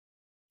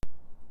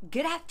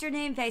Good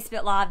afternoon,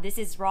 Facebook Live. This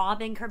is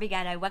Robin Kirby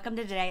Gatto. Welcome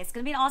to today. It's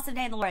going to be an awesome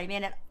day in the Lord.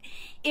 Amen.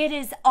 It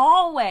is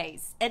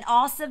always an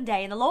awesome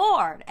day in the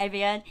Lord.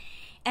 Amen.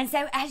 And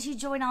so as you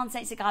join on,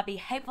 saints of God, be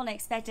hopeful and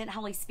expectant.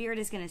 Holy Spirit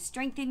is going to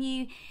strengthen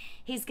you.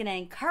 He's going to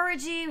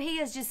encourage you. He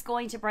is just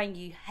going to bring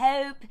you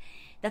hope.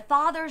 The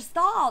Father's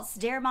thoughts,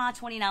 Jeremiah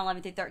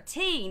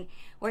 29:11-13,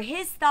 where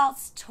his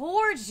thoughts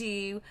towards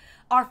you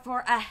are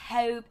for a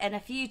hope and a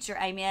future.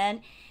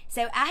 Amen.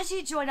 So as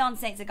you join on,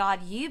 saints of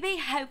God, you be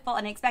hopeful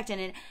and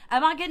expectant. And oh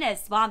my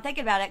goodness, while I'm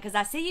thinking about it, because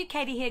I see you,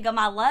 Katie Higgum,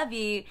 I love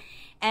you.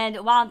 And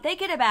while I'm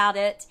thinking about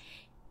it,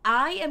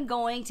 I am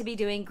going to be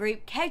doing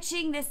group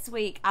coaching this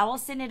week. I will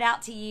send it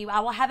out to you. I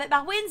will have it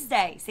by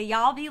Wednesday. So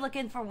y'all be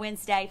looking for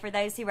Wednesday for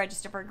those who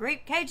register for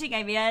group coaching.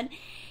 Amen.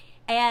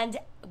 And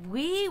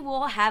we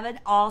will have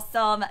an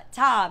awesome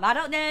time. I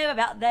don't know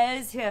about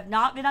those who have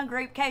not been on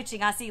group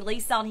coaching. I see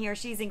Lisa on here.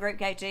 She's in group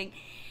coaching.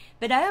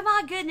 But oh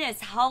my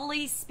goodness,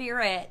 Holy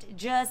Spirit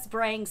just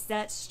brings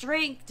that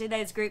strength to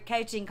those group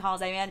coaching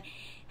calls. Amen.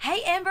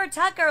 Hey, Amber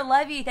Tucker,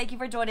 love you. Thank you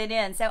for joining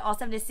in. So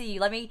awesome to see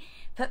you. Let me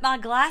put my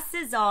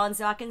glasses on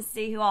so I can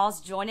see who all's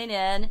joining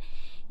in.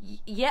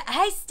 Yeah.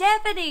 Hey,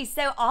 Stephanie,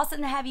 so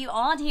awesome to have you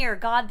on here.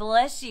 God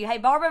bless you. Hey,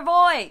 Barbara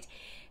Voigt.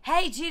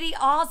 Hey, Judy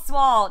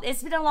Oswald.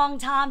 It's been a long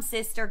time,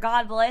 sister.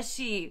 God bless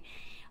you.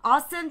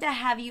 Awesome to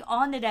have you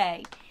on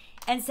today.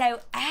 And so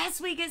as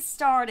we get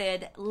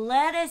started,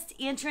 let us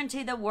enter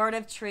into the word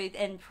of truth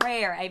in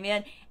prayer.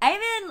 Amen.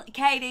 Amen,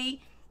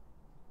 Katie.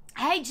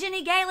 Hey,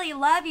 Jenny Gailey,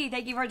 love you.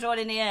 Thank you for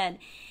joining in.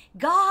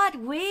 God,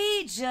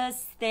 we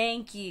just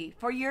thank you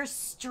for your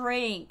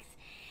strength.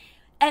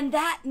 And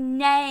that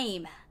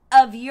name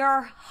of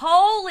your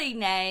holy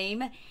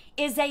name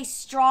is a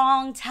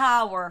strong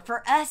tower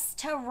for us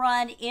to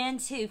run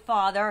into,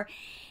 Father.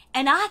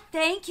 And I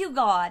thank you,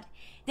 God,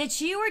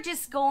 that you are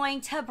just going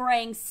to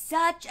bring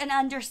such an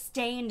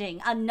understanding,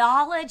 a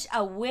knowledge,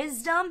 a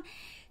wisdom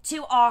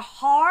to our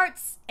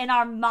hearts and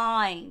our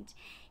mind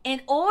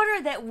in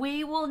order that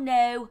we will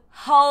know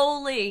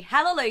holy,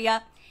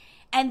 hallelujah,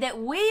 and that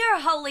we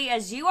are holy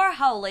as you are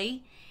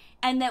holy,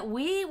 and that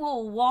we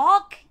will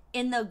walk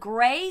in the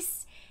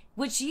grace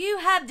which you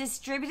have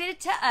distributed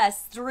to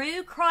us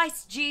through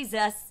Christ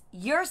Jesus,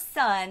 your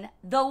Son,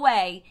 the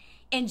way.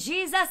 In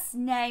Jesus'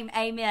 name,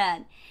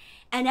 amen.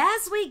 And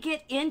as we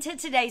get into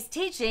today's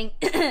teaching,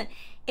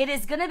 it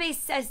is going to be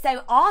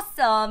so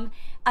awesome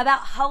about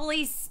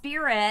Holy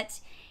Spirit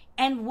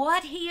and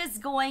what he is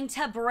going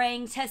to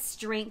bring to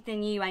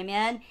strengthen you.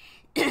 Amen.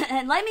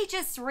 And let me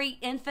just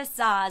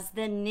re-emphasize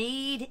the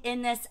need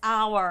in this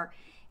hour.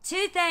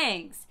 Two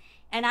things.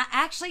 And I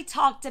actually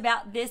talked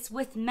about this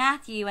with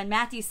Matthew. And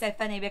Matthew's so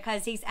funny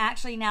because he's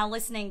actually now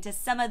listening to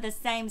some of the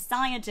same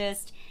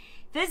scientists,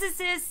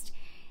 physicists,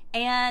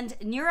 and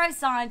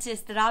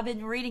neuroscientist that I've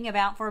been reading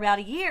about for about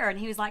a year. And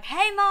he was like,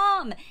 hey,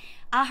 Mom,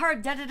 I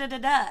heard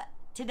da-da-da-da-da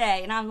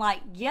today. And I'm like,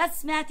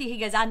 yes, Matthew. He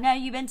goes, I know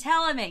you've been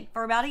telling me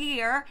for about a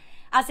year.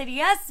 I said,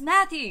 yes,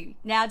 Matthew.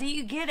 Now do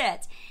you get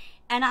it?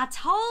 And I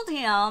told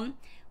him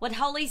what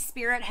Holy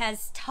Spirit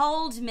has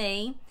told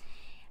me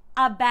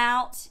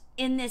about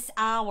in this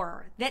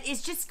hour, that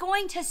is just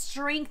going to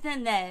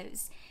strengthen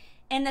those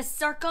in the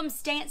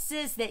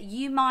circumstances that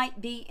you might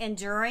be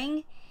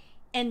enduring,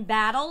 in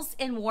battles,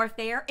 in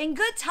warfare, in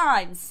good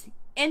times,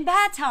 in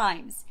bad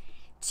times.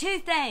 Two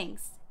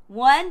things.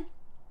 One,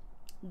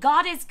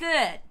 God is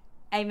good.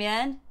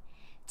 Amen.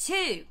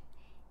 Two,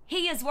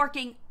 he is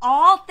working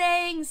all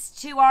things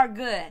to our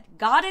good.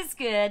 God is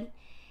good.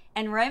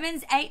 And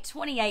Romans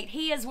 8:28,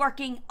 he is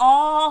working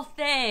all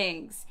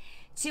things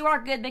to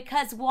our good,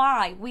 because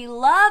why? We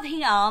love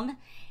him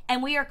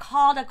and we are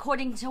called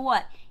according to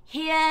what?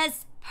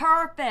 His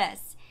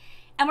purpose.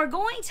 And we're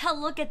going to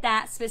look at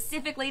that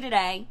specifically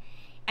today.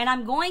 And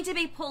I'm going to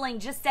be pulling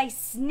just a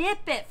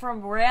snippet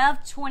from Rev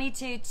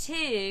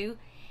 22:2.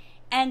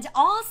 And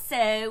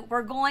also,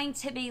 we're going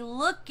to be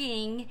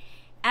looking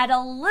at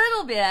a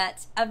little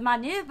bit of my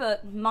new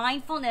book,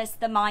 Mindfulness,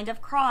 the Mind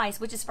of Christ,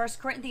 which is 1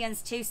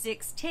 Corinthians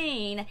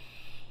 2:16.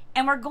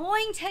 And we're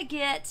going to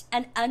get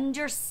an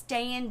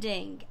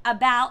understanding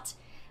about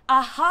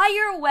a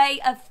higher way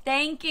of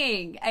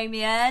thinking,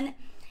 amen,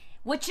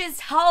 which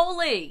is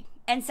holy.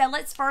 And so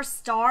let's first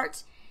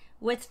start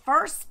with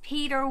 1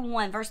 Peter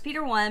 1,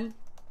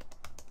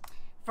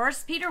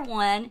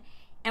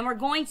 and we're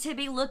going to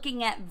be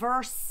looking at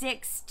verse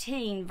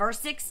 16,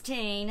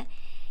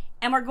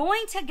 and we're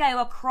going to go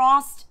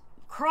across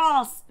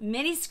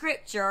many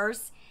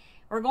scriptures.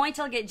 We're going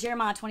to look at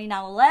Jeremiah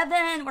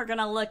 29:11, we're going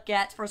to look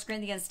at 1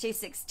 Corinthians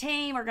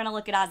 2:16, we're going to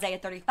look at Isaiah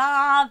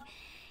 35,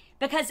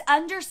 because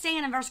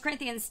understand in 1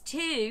 Corinthians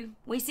 2,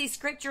 we see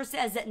scripture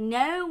says that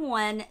no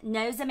one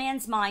knows a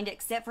man's mind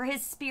except for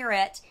his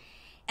spirit.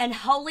 And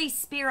Holy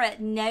Spirit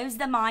knows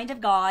the mind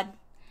of God.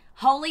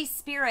 Holy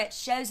Spirit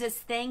shows us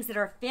things that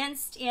are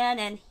fenced in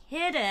and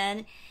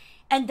hidden.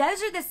 And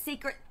those are the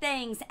secret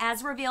things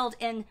as revealed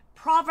in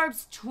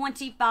Proverbs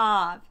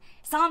 25,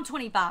 Psalm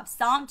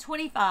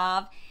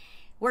 25,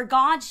 where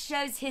God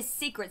shows his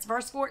secrets.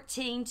 Verse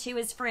 14 to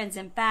his friends.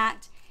 In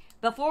fact,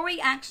 before we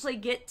actually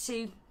get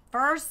to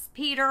 1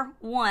 Peter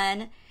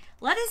 1.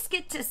 Let us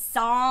get to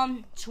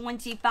Psalm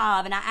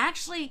 25. And I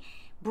actually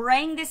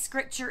bring this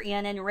scripture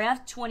in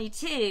Rev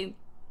 22,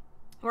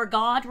 where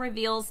God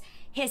reveals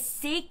his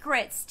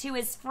secrets to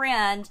his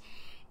friend.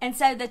 And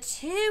so the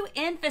two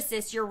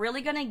emphasis you're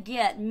really going to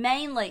get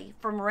mainly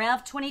from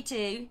Rev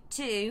 22,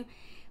 2,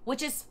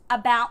 which is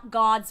about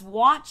God's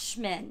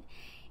watchmen.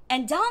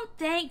 And don't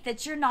think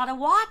that you're not a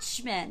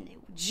watchman.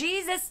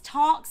 Jesus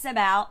talks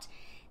about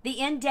the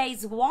end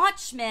days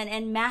watchmen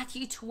in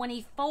Matthew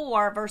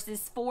 24,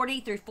 verses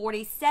 40 through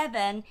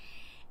 47,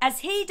 as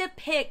he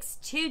depicts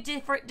two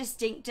different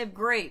distinctive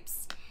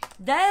groups.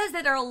 Those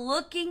that are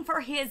looking for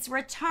his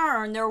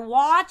return, they're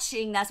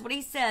watching. That's what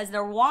he says.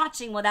 They're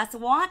watching. Well, that's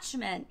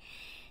watchmen.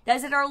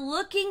 Those that are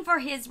looking for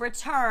his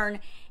return,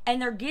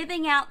 and they're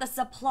giving out the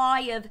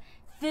supply of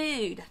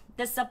food,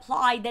 the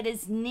supply that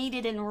is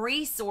needed in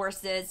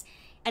resources.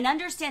 And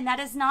understand that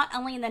is not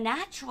only in the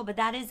natural, but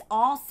that is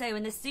also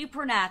in the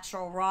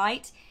supernatural,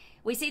 right?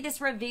 We see this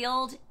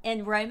revealed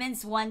in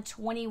Romans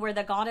 1:20, where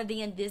the God of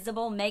the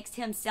invisible makes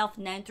himself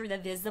known through the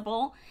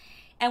visible.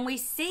 And we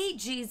see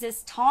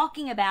Jesus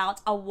talking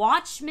about a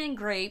watchman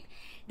group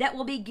that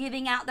will be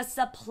giving out the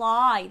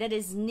supply that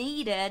is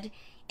needed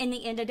in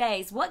the end of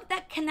days.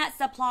 Can that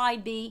supply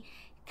be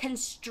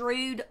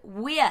construed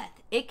with?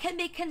 It can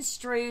be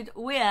construed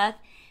with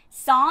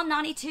Psalm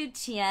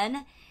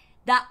 92:10,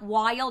 that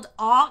wild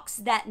ox,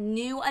 that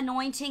new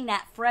anointing,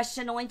 that fresh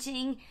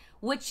anointing,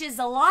 which is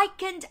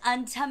likened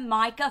unto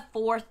Micah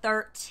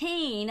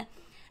 4:13,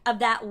 of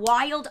that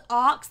wild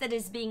ox that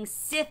is being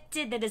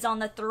sifted, that is on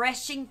the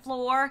threshing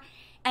floor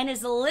and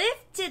is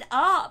lifted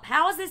up.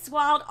 How is this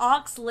wild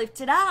ox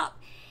lifted up?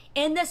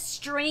 In the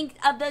strength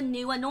of the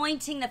new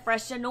anointing, the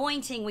fresh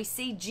anointing. We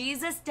see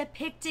Jesus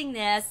depicting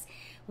this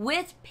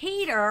with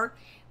Peter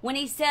when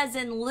he says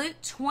in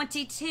Luke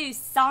 22,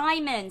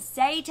 Simon,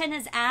 Satan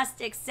has asked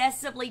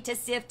excessively to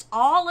sift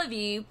all of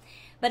you,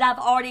 but I've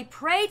already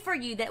prayed for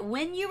you that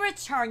when you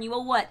return, you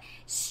will what?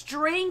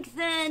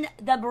 Strengthen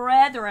the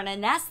brethren.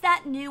 And that's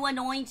that new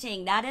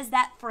anointing. That is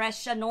that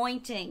fresh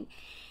anointing.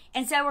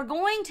 And so we're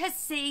going to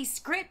see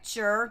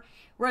scripture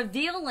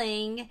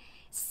revealing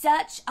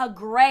such a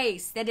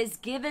grace that is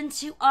given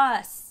to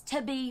us to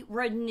be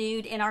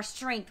renewed in our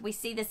strength. We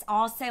see this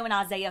also in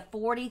Isaiah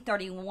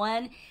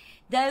 40:31.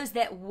 Those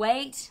that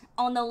wait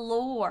on the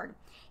Lord,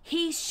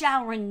 he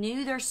shall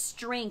renew their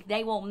strength.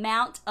 They will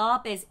mount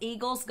up as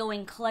eagles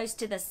going close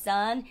to the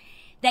sun.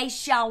 They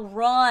shall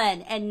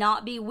run and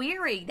not be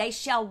weary. They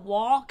shall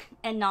walk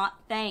and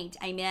not faint.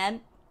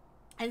 Amen.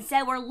 And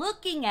so we're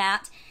looking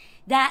at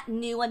that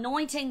new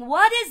anointing.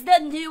 What is the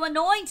new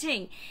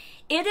anointing?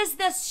 It is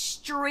the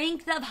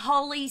strength of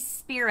Holy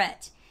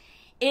Spirit.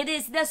 It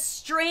is the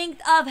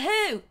strength of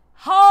who?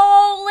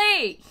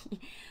 Holy.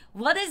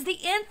 What is the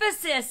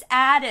emphasis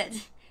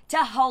added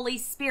to Holy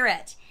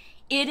Spirit?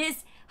 It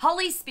is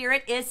Holy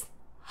Spirit is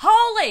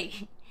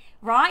holy,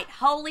 right?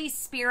 Holy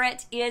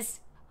Spirit is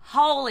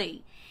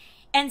holy.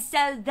 And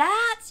so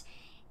that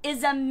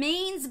is a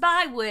means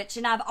by which,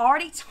 and I've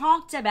already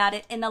talked about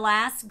it in the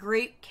last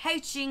group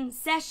coaching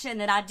session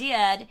that I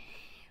did,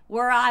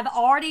 where I've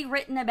already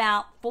written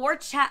about 4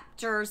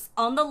 chapters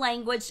on the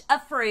language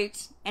of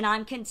fruit, and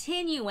I'm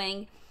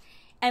continuing.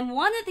 And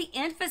one of the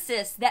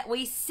emphasis that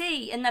we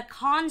see in the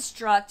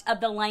construct of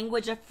the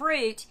language of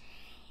fruit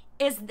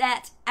is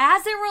that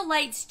as it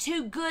relates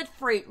to good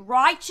fruit,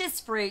 righteous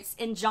fruits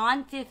in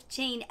John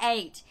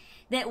 15:8,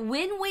 that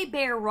when we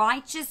bear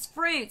righteous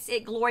fruits,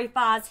 it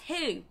glorifies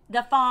who?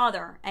 The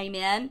Father.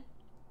 Amen.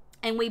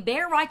 And we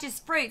bear righteous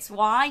fruits.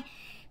 Why?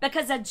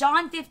 Because of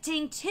John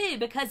 15:2,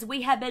 because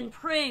we have been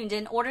pruned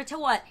in order to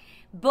what?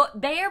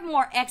 Bear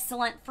more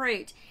excellent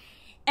fruit.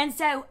 And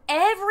so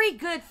every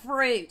good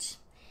fruit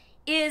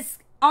is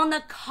on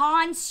the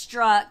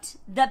construct,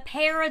 the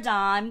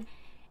paradigm,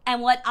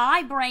 and what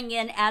I bring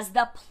in as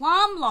the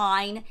plumb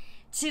line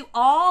to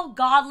all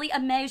godly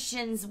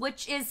emotions,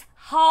 which is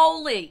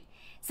holy.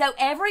 So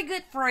every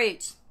good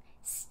fruit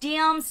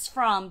stems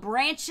from,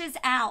 branches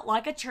out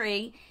like a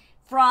tree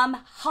from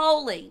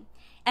holy.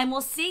 And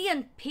we'll see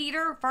in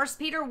 1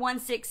 Peter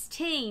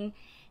 1:16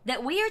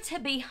 that we are to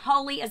be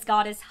holy as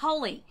God is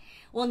holy.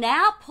 Well,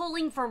 now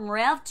pulling from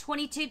Rev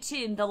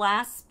 22:2, the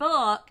last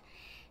book,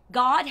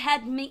 God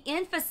had me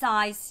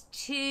emphasize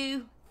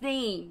 2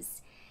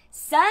 themes: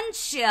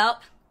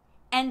 sonship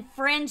and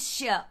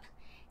friendship.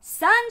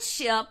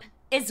 Sonship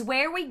is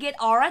where we get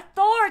our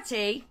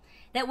authority,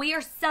 that we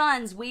are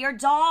sons, we are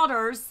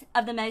daughters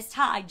of the Most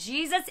High.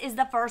 Jesus is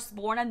the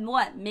firstborn of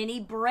what? Many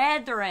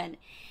brethren.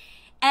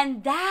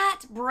 And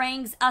that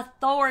brings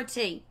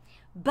authority.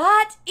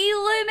 But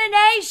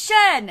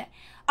illumination,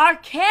 or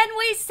can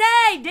we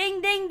say,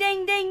 ding, ding,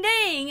 ding, ding,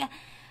 ding,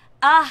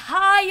 a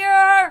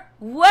higher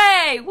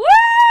way.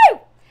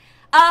 Woo!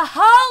 A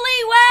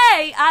holy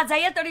way,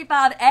 Isaiah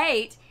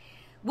 35:8,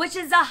 which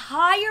is a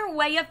higher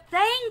way of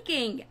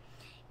thinking.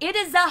 It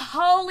is a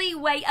holy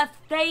way of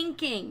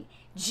thinking.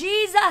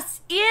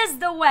 Jesus is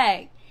the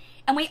way.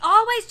 And we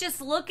always just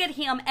look at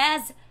him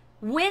as,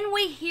 when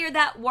we hear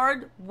that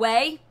word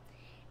way,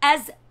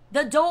 as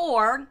the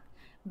door,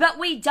 but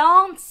we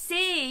don't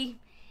see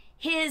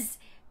his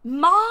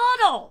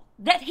model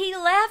that he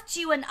left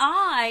you and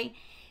I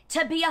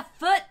to be a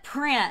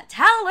footprint.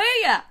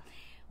 Hallelujah.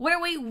 Where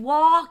we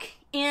walk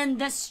in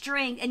the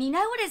strength. And you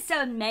know what is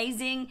so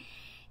amazing?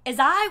 Is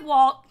I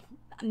walk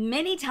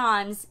many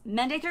times,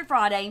 Monday through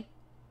Friday,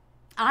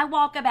 I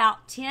walk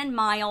about 10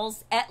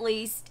 miles at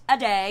least a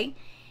day.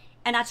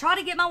 And I try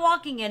to get my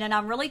walking in, and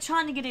I'm really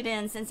trying to get it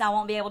in since I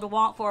won't be able to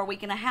walk for a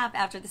week and a half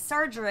after the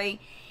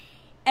surgery.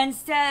 And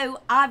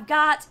so I've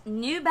got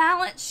New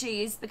Balance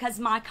shoes because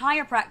my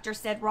chiropractor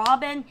said,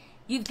 Robin,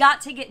 you've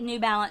got to get New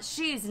Balance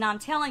shoes. And I'm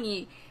telling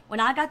you, when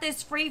I got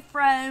those free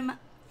foam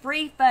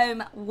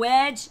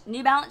wedge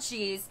New Balance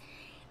shoes,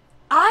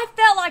 I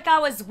felt like I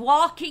was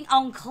walking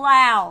on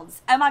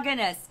clouds. Oh my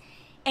goodness.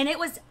 And it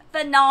was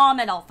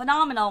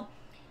phenomenal.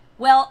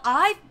 Well,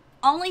 I've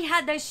only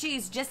had those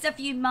shoes just a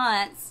few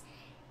months,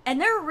 and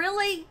they're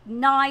really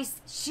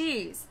nice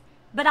shoes.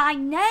 But I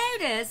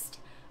noticed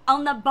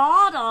on the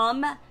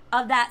bottom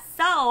of that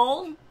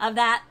sole, of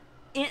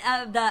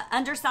the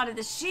underside of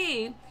the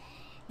shoe,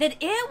 that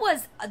it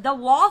was, the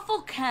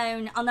waffle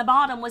cone on the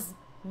bottom was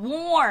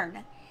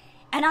worn.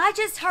 And I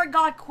just heard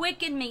God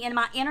quicken me in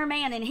my inner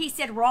man, and he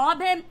said,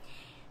 Robin,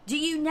 do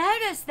you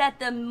notice that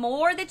the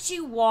more that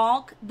you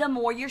walk, the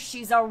more your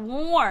shoes are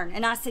worn?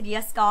 And I said,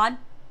 yes, God.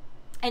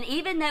 And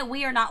even though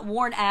we are not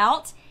worn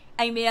out,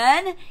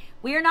 amen,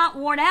 we are not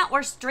worn out.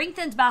 We're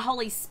strengthened by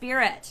Holy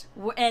Spirit.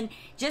 And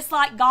just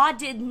like God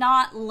did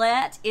not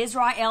let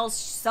Israel's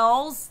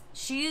soles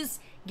shoes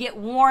get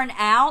worn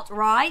out,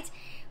 right?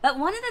 But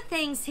one of the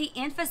things he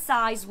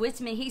emphasized with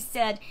me, he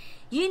said,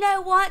 you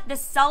know what? The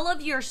sole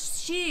of your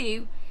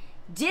shoe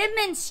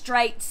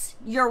demonstrates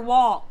your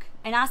walk.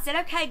 And I said,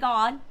 okay,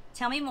 God,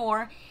 tell me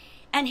more.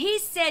 And he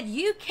said,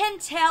 you can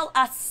tell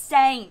a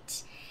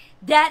saint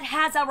that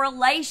has a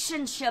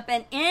relationship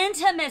and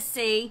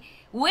intimacy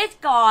with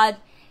God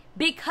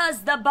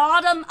because the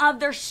bottom of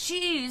their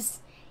shoes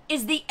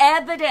is the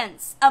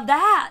evidence of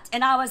that.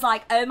 And I was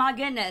like, oh my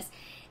goodness.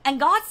 And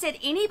God said,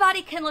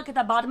 anybody can look at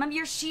the bottom of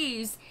your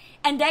shoes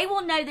and they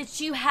will know that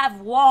you have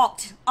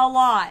walked a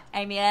lot.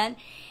 Amen.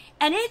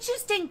 And it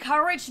just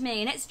encouraged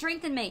me and it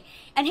strengthened me.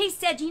 And he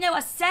said, you know,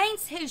 a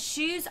saint whose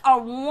shoes are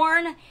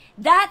worn,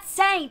 that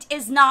saint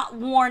is not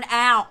worn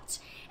out.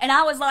 And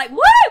I was like,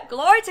 woo,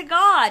 glory to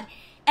God.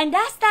 And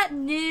that's that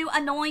new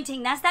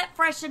anointing. That's that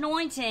fresh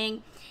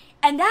anointing.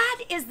 And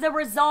that is the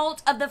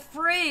result of the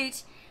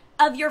fruit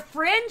of your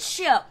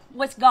friendship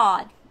with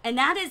God. And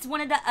that is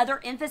one of the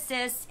other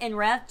emphasis in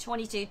Rev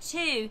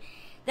 22:2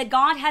 that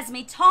God has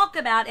me talk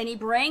about. And he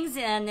brings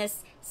in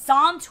this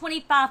Psalm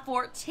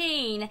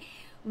 25:14,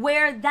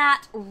 where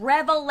that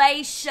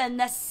revelation,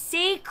 the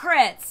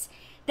secrets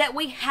that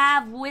we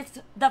have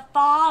with the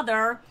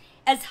Father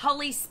as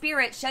Holy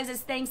Spirit shows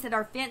us things that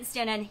are fenced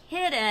in and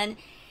hidden,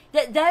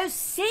 that those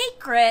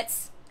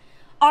secrets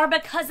are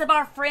because of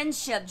our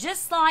friendship.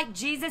 Just like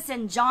Jesus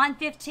in John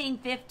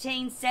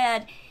 15:15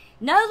 said,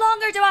 no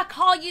longer do I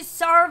call you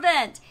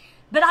servant,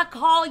 but I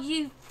call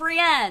you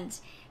friend.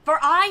 For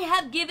I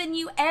have given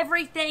you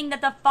everything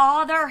that the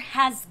Father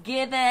has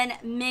given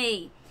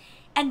me.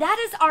 And that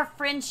is our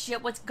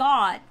friendship with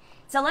God.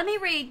 So let me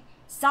read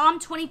Psalm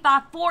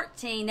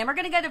 25:14. Then we're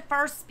going to go to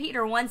 1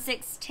 Peter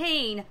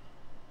 1:16.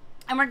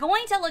 And we're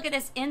going to look at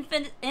this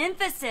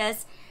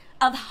emphasis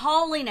of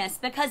holiness,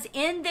 because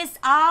in this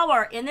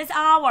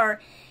hour,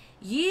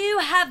 you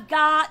have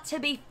got to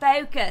be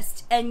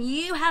focused, and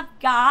you have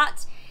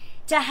got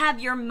to have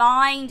your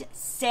mind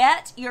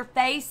set, your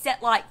face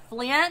set like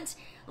flint,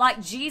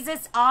 like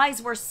Jesus'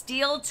 eyes were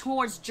still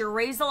towards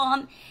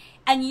Jerusalem.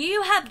 And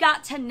you have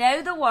got to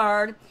know the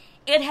word.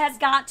 It has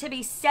got to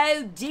be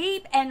so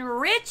deep and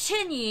rich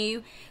in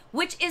you,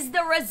 which is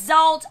the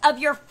result of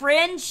your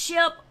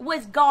friendship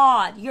with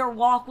God, your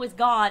walk with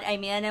God.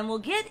 Amen. And we'll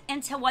get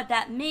into what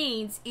that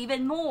means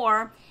even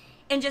more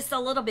in just a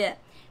little bit.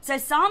 So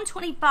Psalm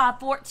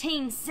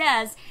 25:14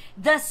 says,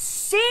 the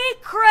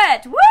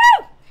secret,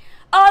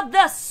 of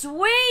the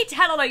sweet,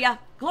 hallelujah,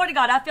 glory to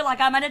God. I feel like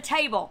I'm at a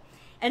table,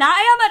 and I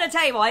am at a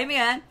table.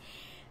 Amen.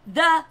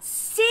 The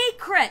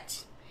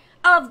secret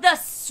of the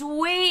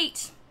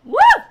sweet,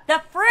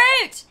 the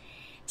fruit.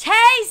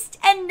 Taste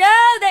and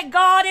know that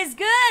God is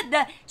good.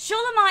 The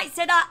Shulamite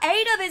said, I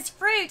ate of his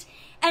fruit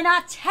and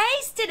I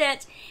tasted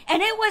it,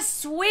 and it was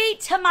sweet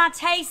to my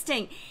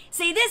tasting.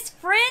 See, this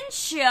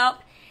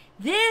friendship,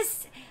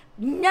 this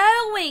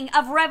knowing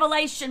of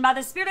revelation by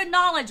the Spirit of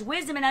knowledge,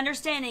 wisdom, and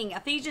understanding,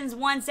 Ephesians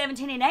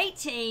 1:17 and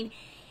 18,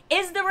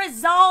 is the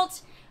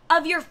result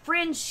of your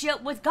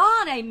friendship with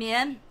God.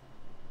 Amen.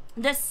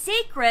 The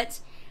secret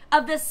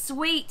of the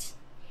sweet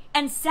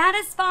and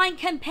satisfying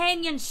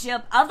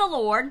companionship of the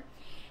Lord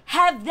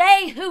have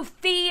they who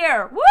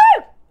fear,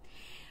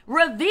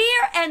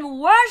 revere and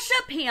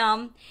worship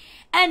him,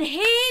 and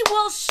he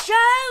will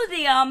show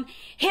them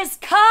his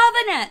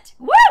covenant,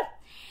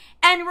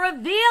 and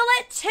reveal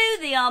it to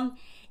them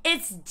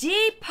its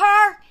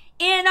deeper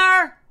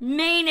inner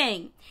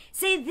meaning.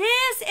 See,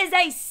 this is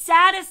a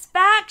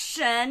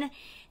satisfaction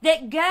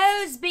that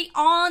goes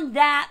beyond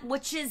that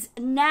which is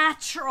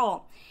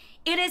natural.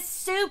 It is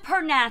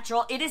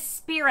supernatural. It is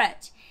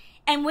spirit.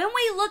 And when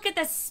we look at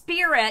the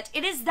spirit,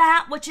 it is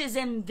that which is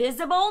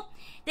invisible,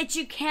 that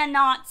you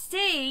cannot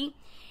see.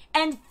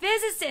 And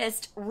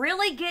physicists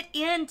really get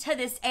into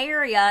this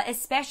area,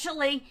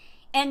 especially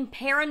in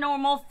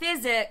paranormal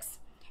physics,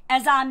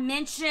 as I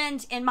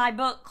mentioned in my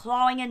book,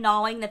 Clawing and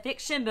Gnawing, the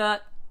fiction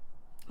book,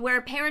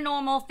 where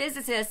paranormal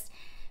physicists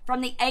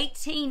from the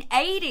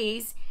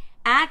 1880s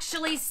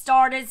actually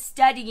started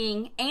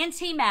studying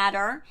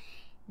antimatter.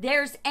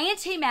 There's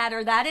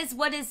antimatter, that is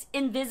what is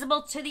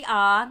invisible to the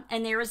eye,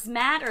 and there is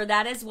matter,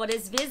 that is what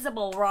is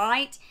visible,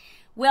 right?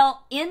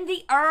 Well, in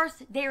the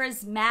earth, there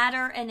is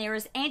matter and there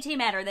is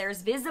antimatter. There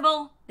is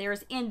visible, there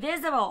is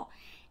invisible.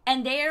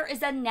 And there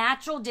is a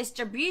natural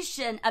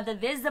distribution of the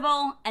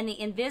visible and the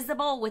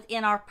invisible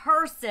within our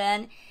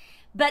person.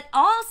 But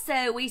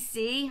also we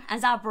see,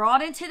 as I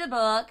brought into the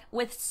book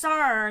with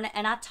CERN,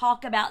 and I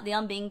talk about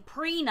them being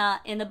prina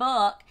in the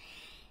book,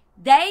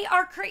 they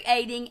are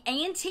creating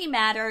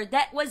antimatter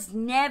that was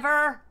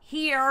never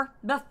here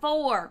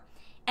before.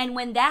 And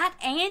when that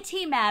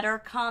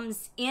antimatter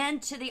comes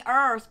into the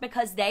earth,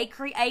 because they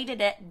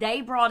created it,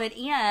 they brought it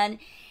in,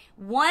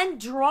 one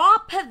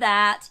drop of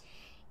that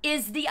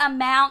is the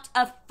amount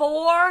of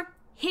 4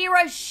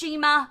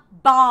 Hiroshima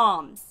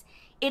bombs.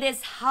 It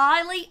is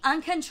highly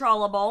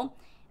uncontrollable,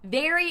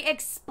 very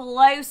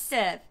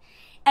explosive.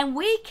 And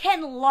we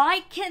can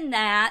liken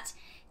that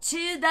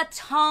to the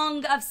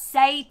tongue of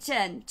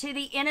Satan, to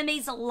the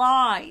enemy's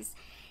lies.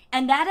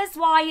 And that is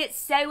why it's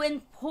so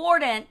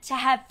important to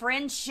have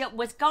friendship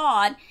with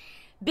God,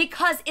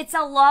 because it's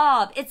a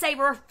love. It's a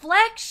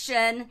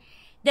reflection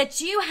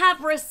that you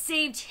have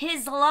received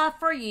his love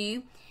for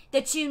you,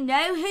 that you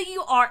know who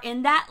you are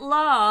in that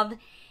love,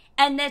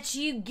 and that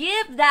you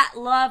give that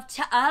love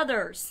to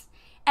others.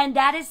 And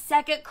that is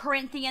 2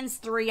 Corinthians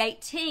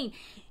 3:18.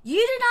 You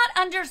do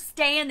not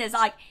understand this.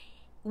 Like,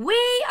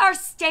 we are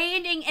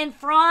standing in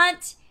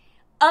front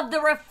of the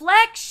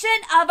reflection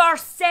of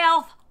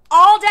ourselves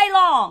all day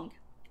long,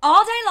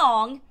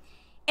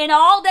 in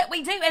all that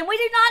we do. And we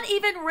do not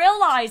even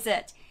realize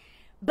it.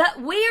 But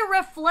we are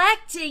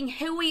reflecting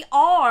who we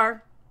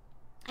are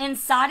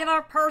inside of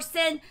our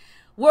person.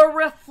 We're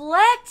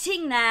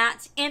reflecting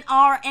that in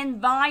our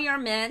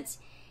environment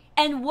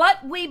and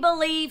what we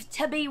believe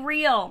to be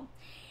real.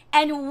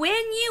 And when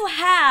you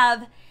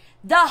have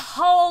the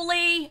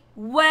holy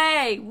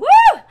way,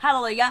 woo,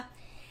 hallelujah,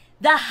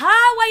 the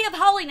highway of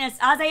holiness,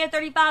 Isaiah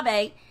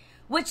 35:8,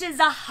 which is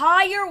a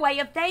higher way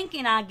of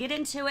thinking. I get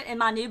into it in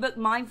my new book,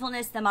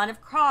 Mindfulness, the Mind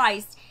of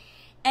Christ.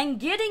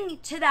 And getting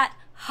to that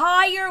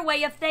higher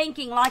way of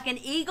thinking, like an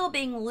eagle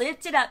being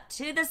lifted up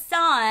to the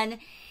sun,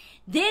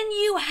 then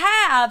you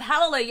have,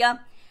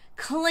 hallelujah,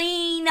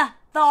 clean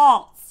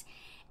thoughts.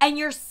 And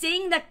you're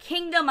seeing the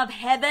kingdom of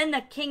heaven,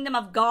 the kingdom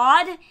of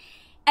God,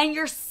 and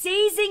you're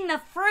seizing the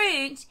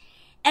fruit,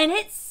 and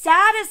it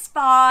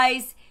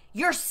satisfies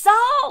your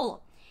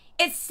soul.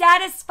 It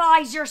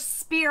satisfies your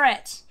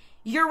spirit.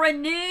 You're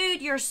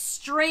renewed, you're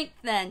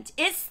strengthened.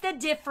 It's the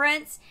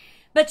difference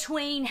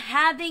between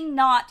having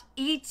not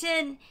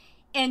eaten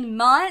in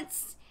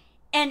months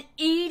and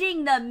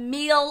eating the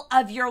meal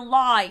of your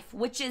life,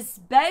 which is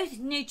both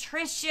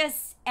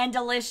nutritious and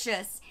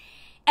delicious.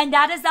 And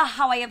that is the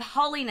highway of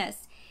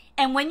holiness.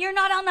 And when you're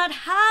not on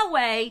that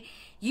highway,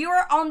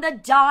 you're on the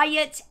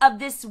diet of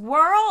this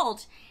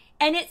world.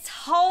 And its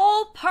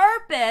whole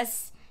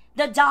purpose,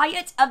 the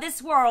diet of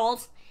this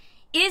world,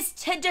 is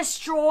to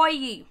destroy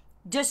you.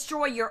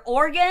 Destroy your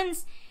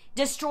organs,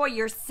 destroy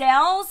your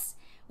cells,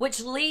 which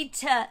lead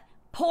to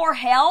poor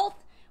health,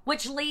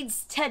 which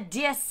leads to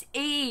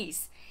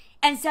dis-ease.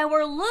 And so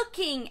we're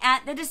looking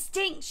at the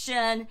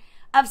distinction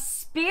of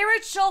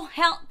spiritual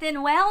health and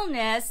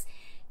wellness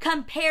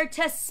compared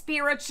to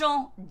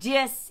spiritual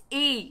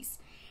dis-ease.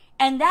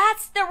 And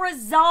that's the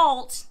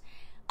result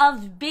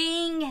of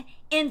being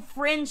in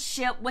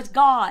friendship with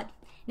God.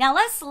 Now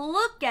let's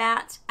look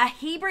at a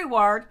Hebrew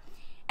word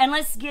and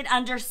let's get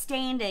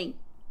understanding.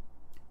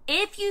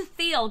 If you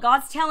feel,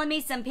 God's telling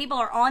me some people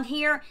are on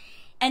here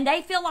and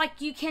they feel like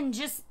you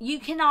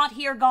cannot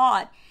hear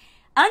God.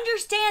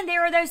 Understand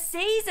there are those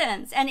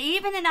seasons. And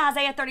even in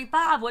Isaiah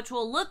 35, which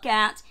we'll look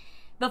at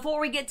before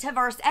we get to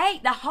verse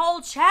 8, the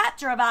whole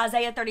chapter of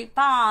Isaiah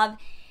 35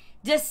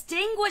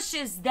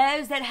 distinguishes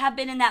those that have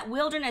been in that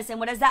wilderness. And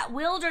what is that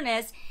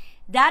wilderness?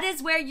 That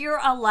is where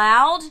you're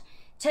allowed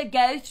to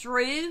go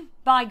through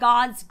by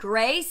God's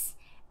grace,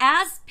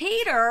 as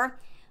Peter,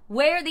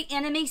 where the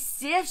enemy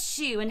sifts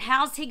you. And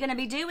how's he going to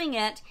be doing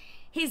it?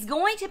 He's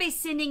going to be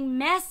sending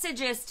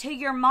messages to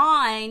your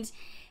mind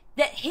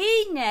that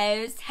he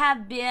knows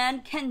have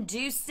been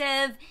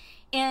conducive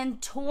in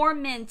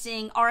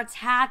tormenting or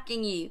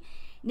attacking you.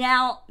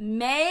 Now,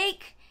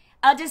 make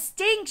a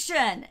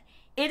distinction.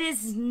 It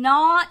is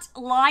not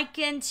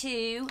likened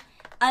to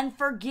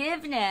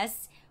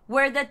unforgiveness,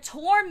 where the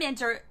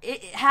tormentor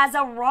has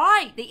a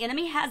right. The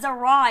enemy has a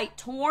right.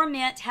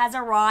 Torment has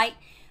a right.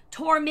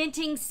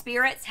 Tormenting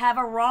spirits have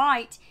a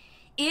right.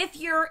 if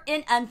you're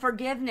in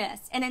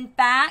unforgiveness. And in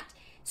fact,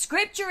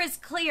 Scripture is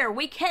clear.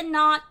 We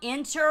cannot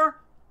enter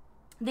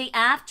the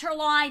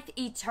afterlife,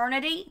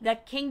 eternity, the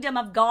kingdom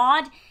of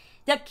God,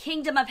 the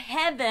kingdom of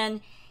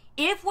heaven,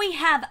 if we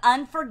have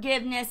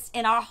unforgiveness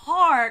in our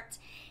heart.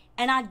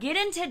 And I get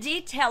into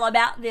detail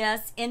about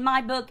this in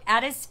my book,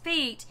 At His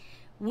Feet,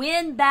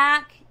 when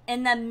back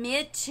in the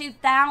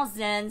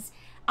mid-2000s,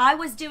 I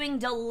was doing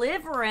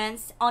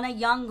deliverance on a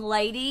young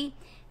lady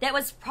that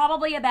was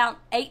probably about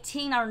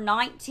 18 or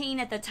 19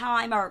 at the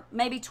time, or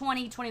maybe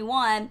 20,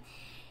 21.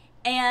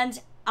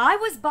 And I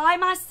was by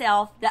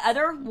myself. The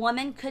other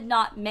woman could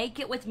not make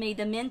it with me,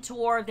 the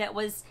mentor that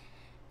was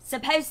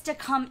supposed to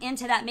come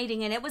into that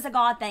meeting. And it was a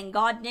God thing.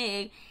 God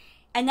knew.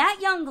 And that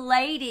young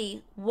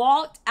lady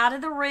walked out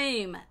of the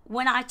room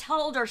when I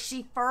told her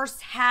she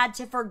first had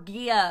to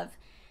forgive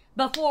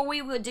before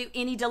we would do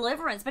any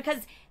deliverance,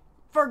 because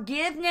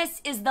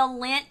forgiveness is the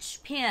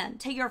linchpin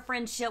to your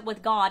friendship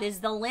with God,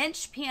 is the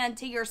linchpin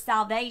to your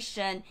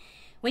salvation.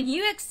 When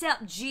you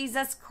accept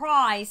Jesus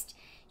Christ,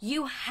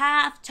 you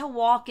have to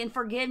walk in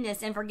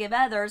forgiveness and forgive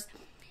others.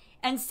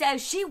 And so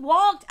she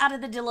walked out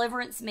of the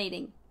deliverance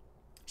meeting.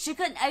 She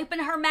couldn't open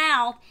her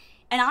mouth.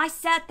 And I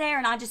sat there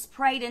and I just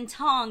prayed in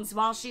tongues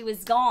while she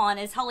was gone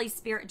as Holy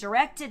Spirit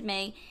directed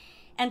me.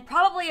 And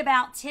probably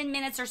about 10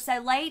 minutes or so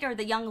later,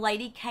 the young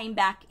lady came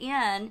back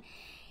in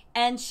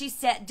and she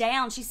sat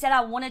down. She said,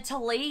 I wanted to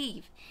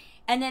leave.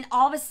 And then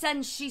all of a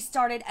sudden she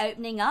started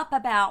opening up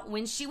about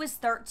when she was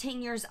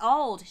 13 years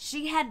old.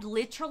 She had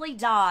literally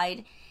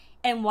died.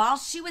 And while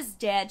she was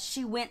dead,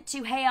 she went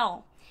to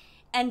hell.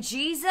 And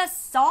Jesus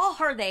saw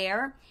her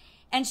there.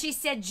 And she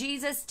said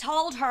Jesus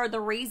told her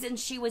the reason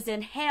she was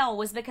in hell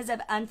was because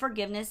of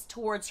unforgiveness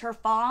towards her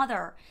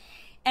father.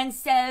 And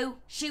so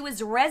she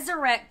was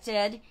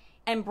resurrected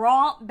and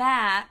brought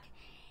back.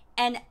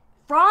 And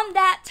from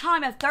that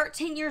time of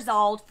 13 years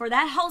old, for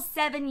that whole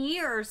 7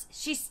 years,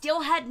 she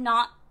still had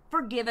not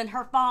forgiven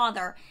her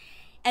father.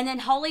 And then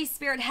Holy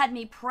Spirit had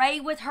me pray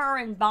with her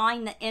and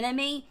bind the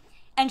enemy.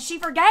 And she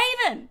forgave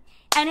him.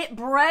 And it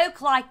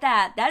broke like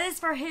that. That is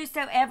for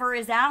whosoever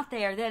is out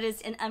there that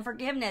is in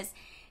unforgiveness.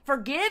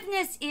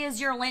 Forgiveness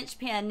is your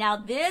linchpin. Now,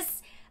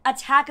 this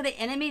attack of the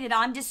enemy that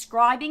I'm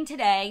describing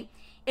today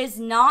is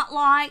not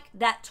like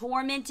that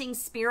tormenting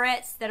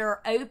spirits that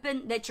you're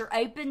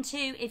open to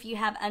if you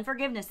have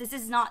unforgiveness. This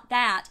is not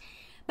that.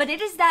 But it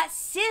is that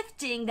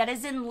sifting that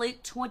is in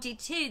Luke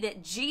 22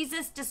 that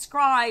Jesus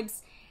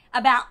describes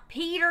about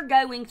Peter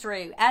going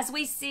through, as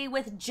we see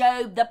with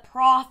Job the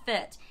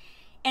prophet.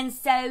 And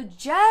so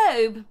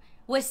Job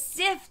was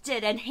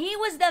sifted, and he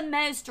was the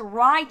most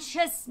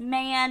righteous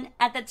man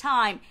at the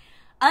time.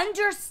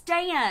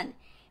 Understand,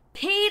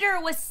 Peter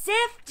was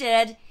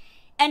sifted,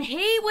 and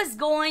he was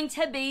going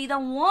to be the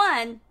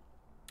one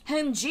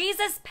whom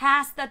Jesus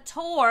passed the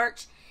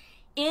torch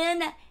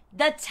in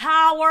the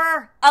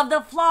tower of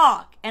the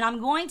flock. And I'm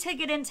going to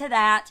get into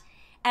that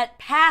at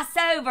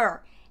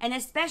Passover, and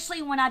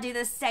especially when I do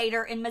the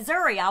Seder in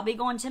Missouri. I'll be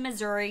going to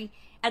Missouri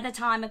at the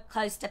time of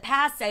close to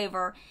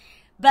Passover.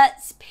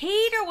 But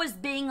Peter was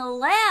being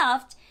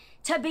left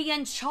to be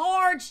in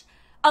charge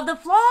of the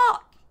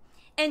flock.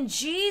 And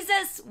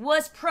Jesus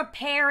was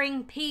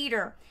preparing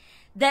Peter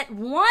that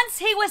once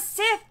he was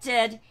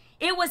sifted,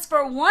 it was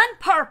for one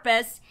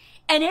purpose,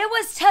 and it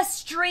was to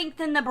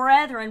strengthen the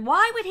brethren.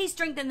 Why would he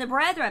strengthen the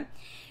brethren?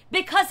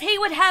 Because he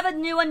would have a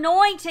new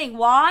anointing.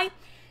 Why?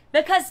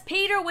 Because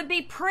Peter would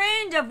be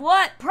pruned of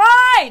what?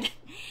 Pride.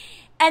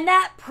 And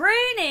that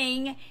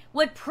pruning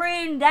would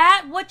prune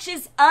that which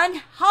is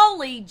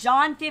unholy,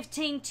 John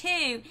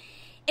 15:2,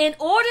 in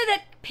order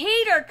that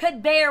Peter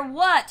could bear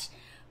what?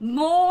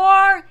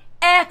 More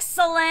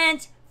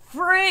excellent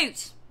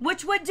fruit,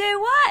 which would do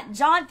what?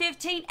 John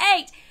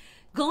 15:8,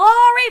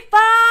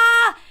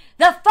 glorify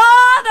the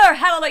Father.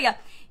 Hallelujah.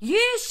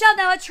 You shall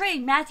know a tree,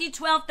 Matthew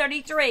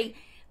 12:33,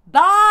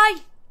 by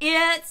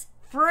its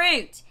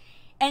fruit.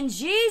 And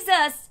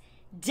Jesus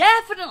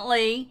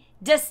definitely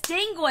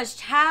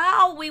distinguished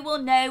how we will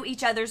know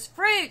each other's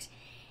fruit.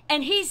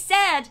 And he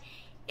said,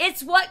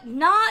 it's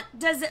not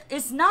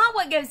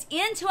what goes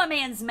into a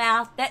man's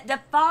mouth that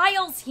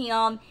defiles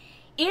him.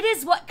 It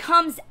is what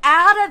comes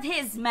out of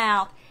his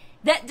mouth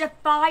that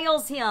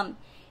defiles him.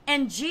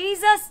 And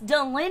Jesus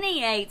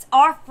delineates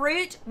our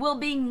fruit will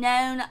be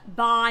known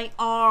by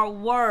our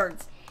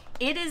words.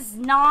 It is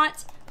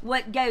not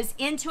what goes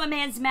into a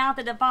man's mouth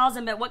that defiles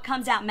him, but what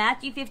comes out.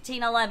 Matthew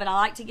 15:11. I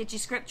like to get you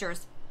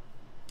scriptures.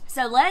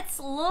 So let's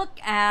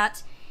look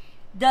at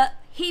the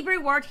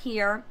Hebrew word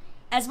here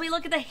as we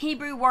look at the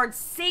Hebrew word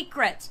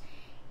secret.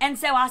 And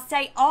so I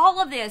say all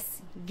of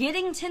this,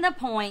 getting to the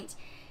point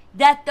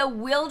that the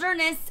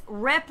wilderness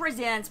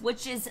represents,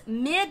 which is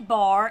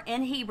midbar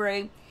in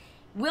Hebrew,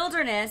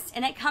 wilderness,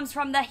 and it comes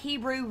from the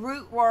Hebrew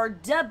root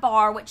word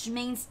dabar, which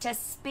means to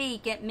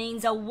speak. It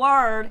means a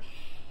word.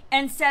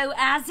 And so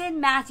as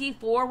in Matthew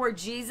 4, where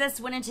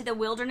Jesus went into the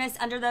wilderness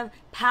under the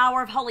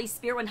power of Holy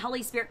Spirit, when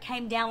Holy Spirit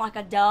came down like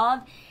a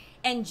dove,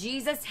 and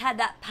Jesus had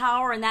that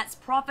power, and that's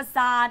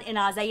prophesied in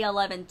Isaiah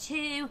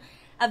 11:2,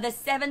 of the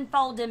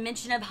sevenfold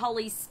dimension of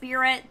Holy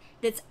Spirit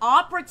that's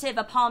operative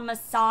upon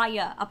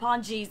Messiah,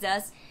 upon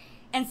Jesus.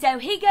 And so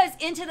he goes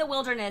into the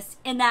wilderness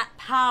in that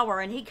power,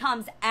 and he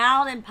comes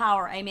out in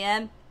power.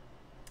 Amen.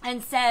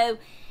 And so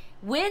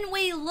when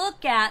we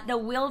look at the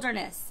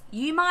wilderness,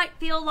 you might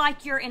feel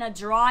like you're in a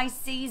dry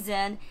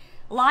season,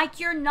 like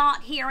you're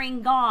not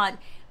hearing God,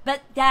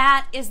 but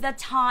that is the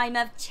time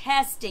of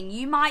testing.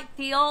 You might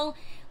feel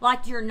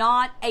like you're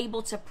not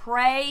able to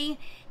pray,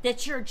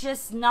 that you're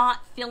just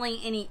not feeling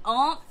any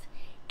oomph.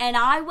 And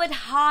I would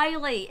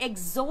highly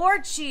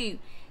exhort you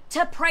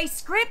to pray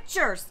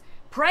scriptures.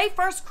 Pray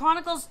 1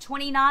 Chronicles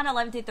 29,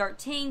 11 through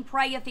 13.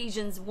 Pray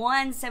Ephesians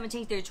 1,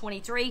 17 through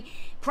 23.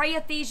 Pray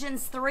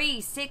Ephesians 3,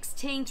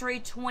 16 through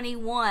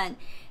 21.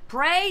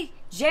 Pray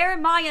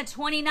Jeremiah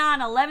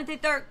 29, 11 through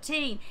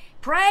 13.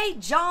 Pray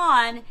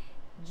John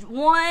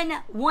 1,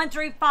 1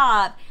 through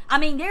 5. I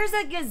mean, there's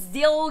a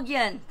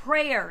gazillion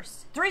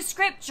prayers through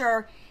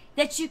scripture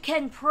that you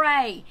can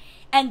pray.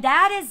 And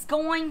that is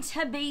going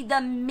to be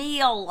the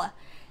meal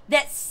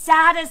that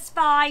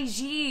satisfies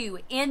you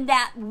in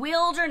that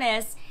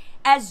wilderness,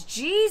 as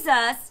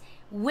Jesus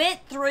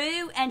went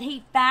through and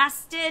he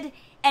fasted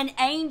and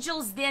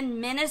angels then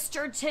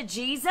ministered to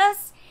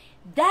Jesus.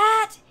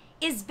 That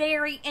is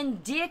very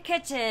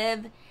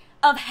indicative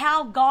of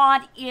how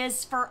God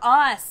is for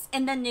us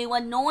in the new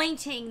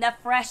anointing, the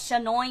fresh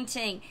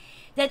anointing,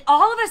 that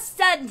all of a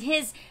sudden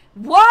his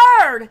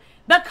word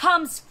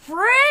becomes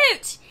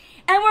fruit.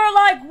 And we're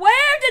like,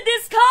 where did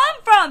this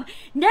come from?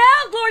 Now,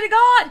 glory to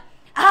God,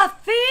 I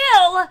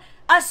feel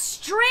a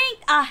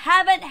strength I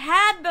haven't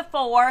had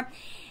before.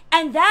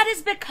 And that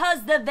is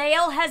because the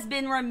veil has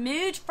been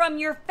removed from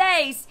your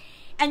face,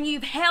 and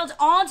you've held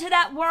on to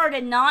that word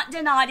and not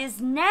denied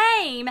his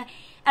name,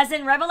 as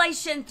in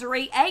Revelation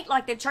 3:8,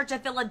 like the church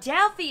of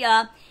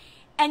Philadelphia,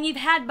 and you've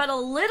had but a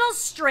little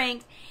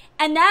strength.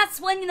 And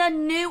that's when the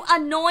new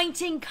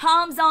anointing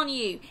comes on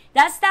you.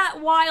 That's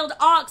that wild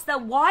ox. The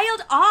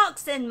wild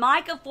ox in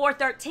Micah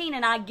 4:13,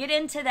 and I get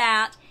into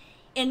that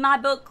in my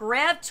book,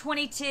 Rev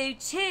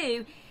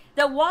 22:2.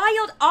 The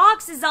wild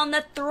ox is on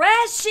the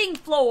threshing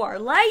floor,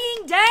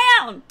 laying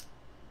down,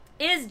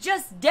 is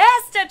just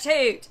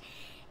destitute.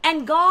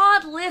 And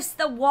God lifts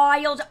the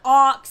wild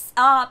ox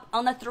up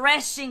on the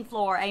threshing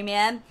floor.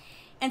 Amen.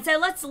 And so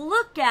let's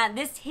look at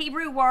this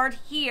Hebrew word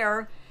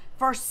here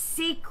for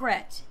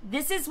secret.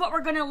 This is what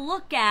we're going to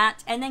look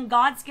at, and then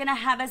God's going to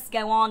have us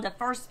go on to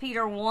 1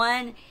 Peter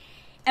 1,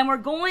 and we're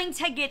going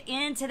to get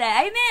into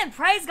that. Amen.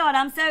 Praise God.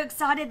 I'm so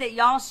excited that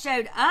y'all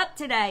showed up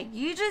today.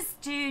 You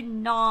just do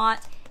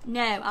not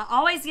know. I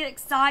always get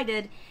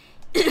excited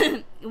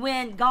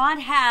when God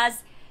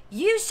has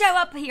you show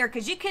up here,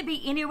 because you could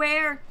be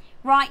anywhere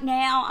right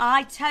now.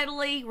 I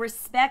totally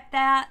respect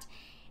that,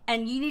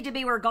 and you need to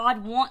be where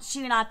God wants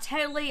you, and I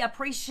totally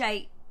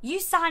appreciate you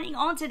signing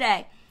on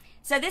today.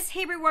 So this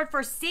Hebrew word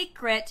for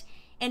secret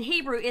in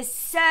Hebrew is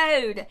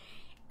sod.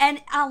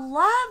 And I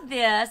love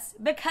this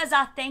because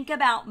I think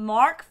about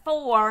Mark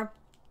 4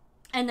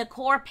 and the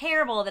core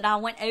parable that I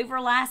went over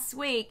last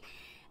week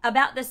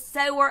about the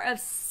sower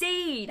of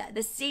seed.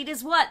 The seed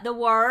is what? The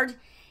word.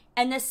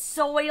 And the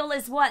soil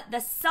is what? The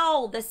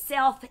soul, the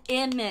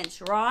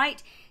self-image,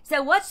 right?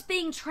 So what's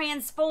being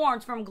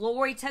transformed from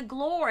glory to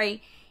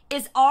glory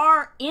is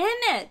our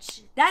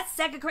image. That's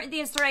 2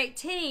 Corinthians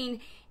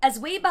 3:18. As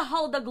we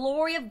behold the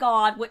glory of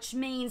God, which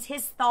means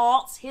his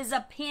thoughts, his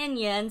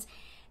opinions,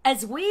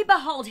 as we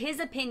behold his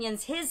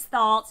opinions, his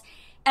thoughts,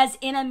 as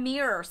in a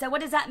mirror. So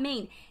what does that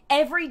mean?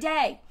 Every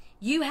day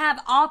you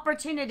have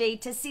opportunity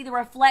to see the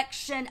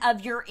reflection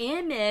of your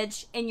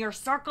image in your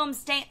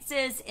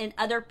circumstances, in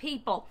other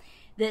people.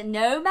 That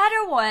no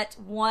matter what,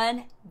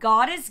 one,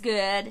 God is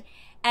good,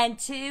 and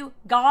two,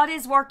 God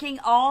is working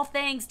all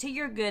things to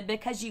your good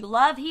because you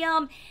love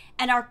him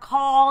and are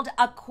called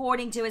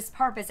according to his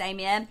purpose.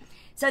 Amen.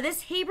 So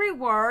this Hebrew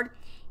word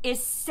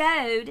is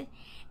sod,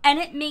 and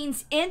it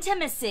means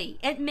intimacy.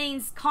 It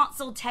means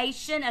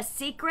consultation, a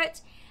secret,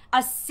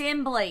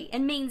 assembly. It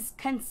means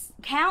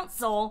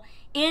counsel,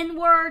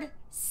 inward,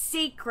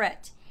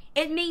 secret.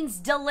 It means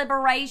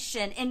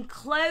deliberation, in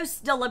close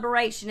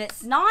deliberation.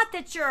 It's not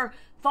that you're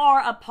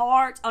far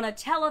apart on a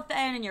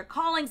telephone and you're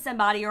calling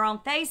somebody or on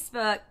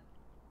Facebook.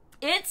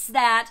 It's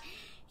that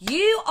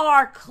you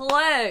are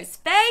close,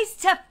 face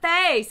to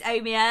face.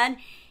 Amen.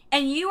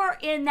 And you are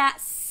in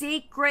that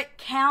secret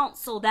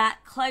counsel, that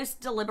close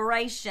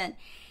deliberation.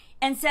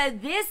 And so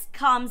this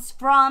comes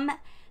from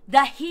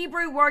the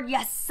Hebrew word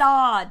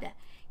yasad.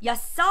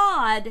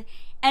 Yasad,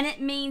 and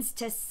it means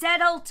to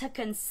settle, to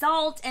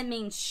consult. It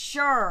means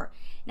sure.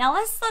 Now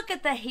let's look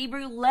at the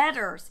Hebrew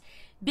letters,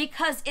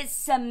 because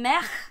it's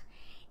samech,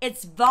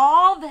 it's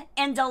vav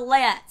and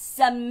dalet.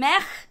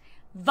 Samech,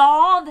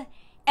 vav,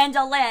 and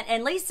dalet.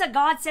 And Lisa,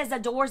 God says a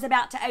door's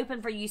about to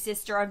open for you,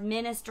 sister, of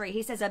ministry.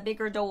 He says a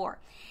bigger door.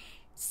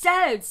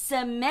 So,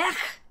 samech,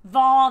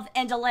 vav,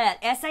 and dalet.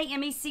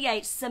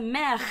 S-A-M-E-C-H,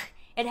 samech.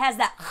 It has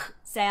that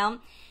sound.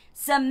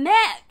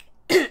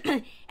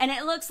 Samech. And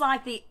it looks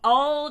like the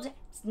old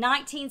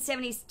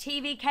 1970s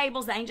TV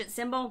cables, the ancient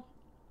symbol.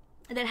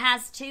 that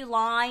has two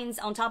lines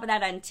on top of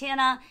that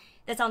antenna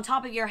that's on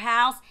top of your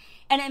house.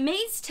 And it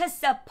means to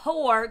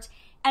support,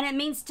 and it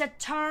means to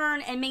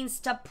turn, and means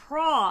to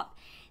prop.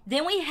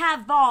 Then we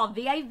have vav,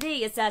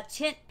 V-A-V. It's a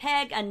tent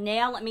peg, a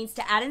nail. It means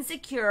to add and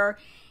secure.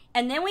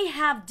 And then we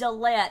have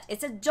dalet.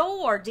 It's a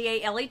door,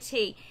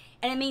 D-A-L-E-T.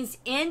 And it means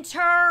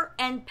enter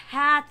and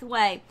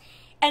pathway.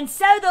 And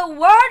so the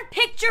word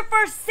picture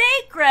for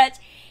secret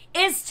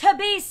is to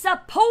be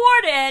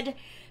supported,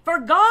 for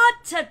God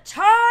to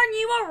turn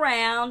you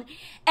around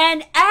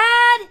and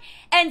add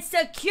and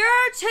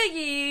secure to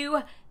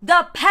you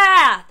the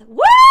path.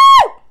 Woo!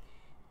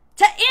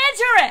 To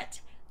enter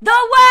it, the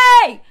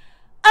way.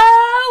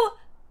 Oh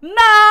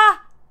my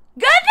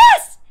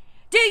goodness!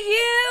 Do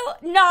you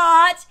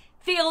not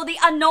feel the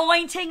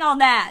anointing on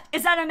that?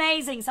 Is that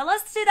amazing? So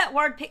let's do that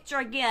word picture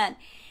again.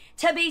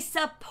 To be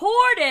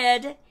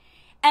supported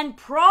and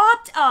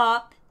propped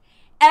up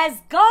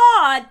as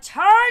God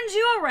turns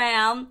you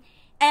around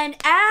and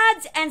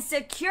adds and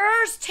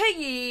secures to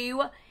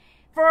you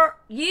for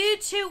you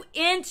to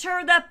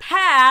enter the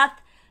path,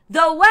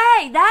 the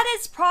way. That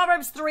is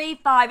Proverbs 3,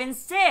 5, and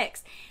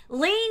 6.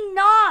 Lean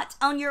not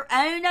on your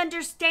own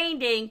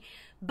understanding,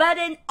 but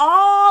in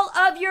all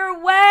of your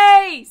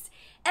ways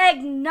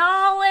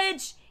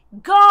acknowledge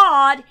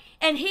God,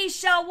 and he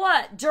shall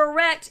what?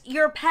 Direct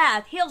your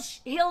path.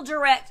 He'll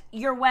direct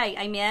your way.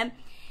 Amen.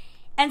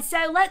 And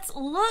so let's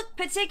look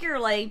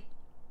particularly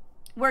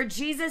where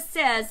Jesus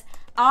says,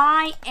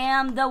 I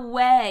am the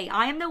way.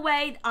 I am the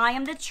way. I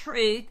am the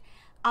truth.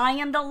 I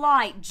am the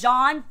light.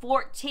 John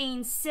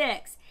 14,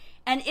 6.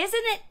 And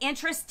isn't it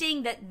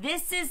interesting that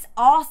this is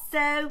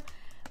also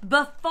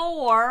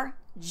before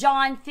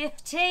John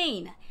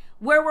 15,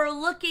 where we're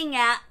looking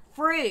at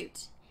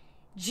fruit?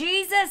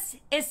 Jesus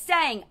is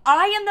saying,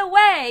 I am the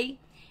way,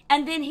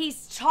 and then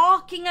he's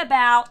talking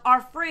about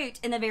our fruit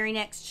in the very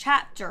next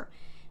chapter.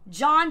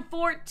 John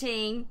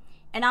 14,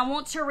 and I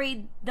want to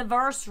read the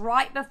verse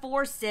right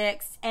before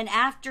 6 and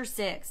after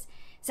 6.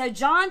 So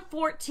John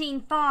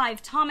 14,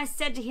 5, Thomas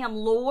said to him,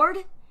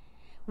 Lord,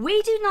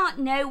 we do not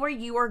know where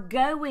you are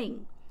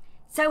going,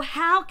 so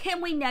how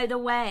can we know the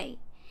way?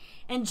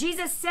 And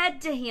Jesus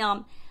said to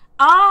him,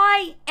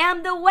 I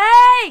am the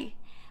way,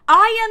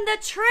 I am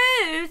the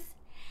truth,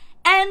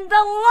 and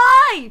the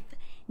life.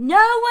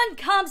 No one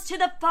comes to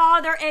the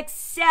Father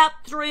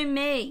except through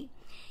me.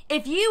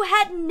 If you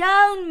had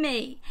known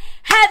me,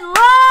 had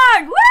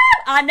learned,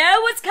 I know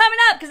what's coming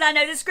up because I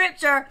know the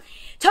scripture,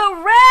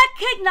 to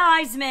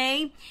recognize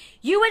me,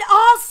 you would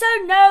also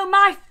know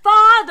my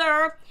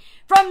Father.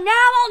 From now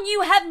on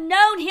you have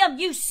known him,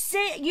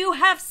 you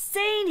have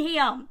seen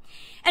him.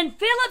 And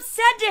Philip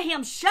said to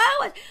him,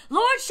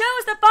 Lord, show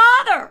us the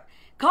Father.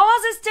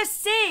 Cause us to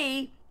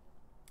see.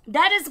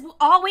 That is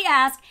all we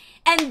ask.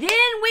 And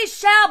then we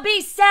shall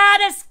be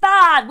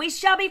satisfied. We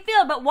shall be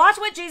filled. But watch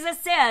what Jesus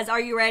says.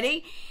 Are you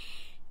ready?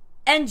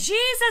 And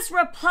Jesus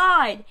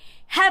replied,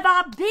 have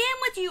I been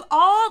with you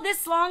all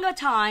this long a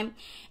time,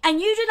 and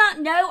you do not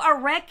know or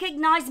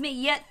recognize me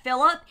yet,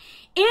 Philip?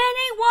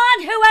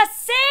 Anyone who has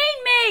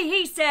seen me,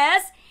 he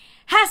says,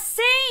 has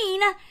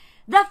seen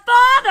the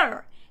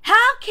Father.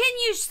 How can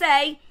you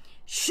say,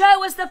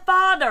 show us the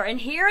Father?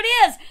 And here it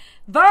is,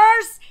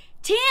 verse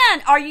 10.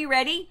 Are you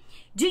ready?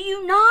 Do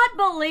you not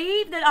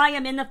believe that I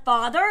am in the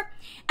Father,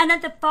 and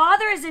that the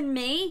Father is in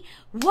me?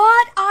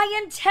 What I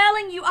am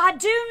telling you, I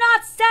do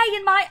not say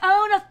in my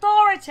own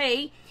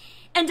authority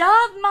and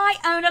of my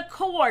own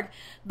accord,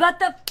 but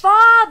the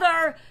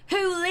Father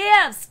who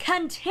lives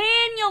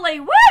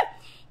continually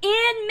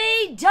in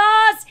me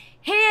does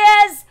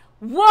his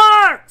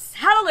works.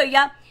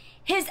 Hallelujah.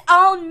 His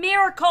own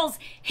miracles,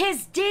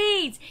 his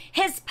deeds,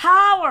 his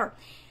power.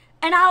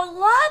 And I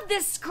love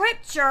this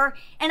scripture.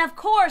 And of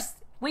course,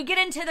 we get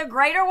into the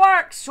greater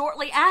works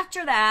shortly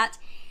after that.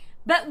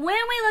 But when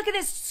we look at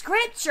this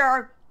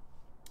scripture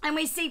and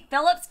we see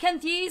Philip's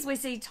confused, we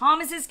see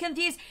Thomas is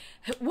confused,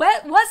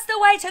 what's the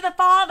way to the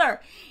Father?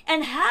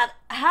 And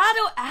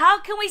how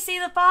can we see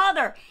the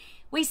Father?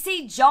 We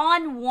see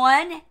John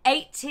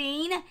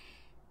 1:18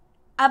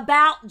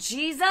 about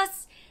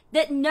Jesus,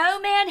 that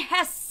no man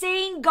has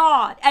seen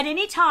God at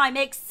any time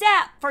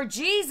except for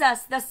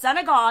Jesus, the Son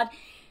of God,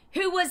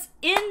 who was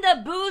in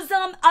the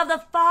bosom of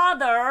the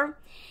Father,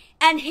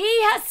 and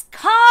he has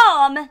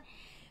come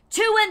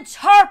to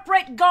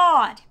interpret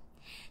God,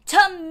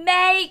 to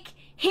make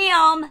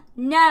him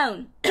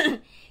known.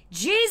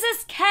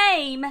 Jesus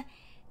came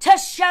to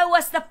show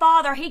us the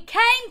Father. He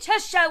came to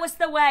show us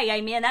the way.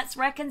 Amen. That's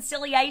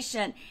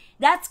reconciliation.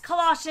 That's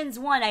Colossians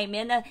 1.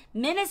 Amen. The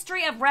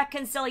ministry of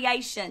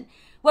reconciliation,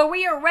 where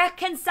we are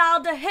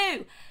reconciled to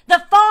who?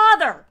 The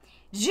Father.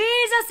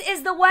 Jesus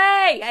is the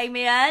way.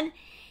 Amen.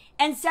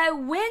 And so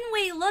when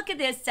we look at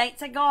this,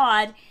 saints of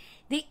God,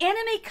 the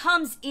enemy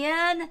comes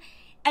in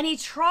and he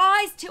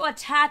tries to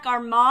attack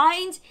our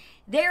mind.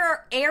 There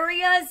are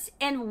areas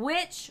in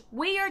which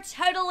we are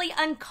totally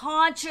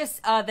unconscious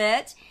of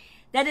it,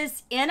 that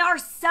is in our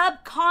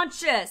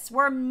subconscious,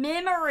 where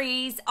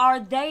memories are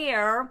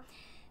there,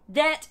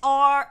 that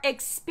are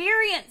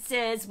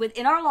experiences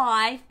within our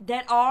life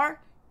that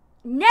are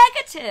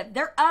negative.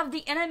 They're of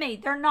the enemy.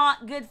 They're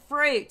not good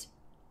fruit.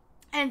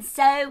 And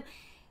so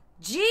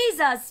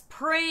Jesus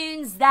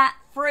prunes that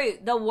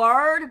fruit. The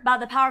Word, by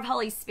the power of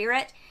Holy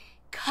Spirit,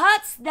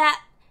 cuts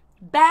that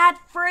bad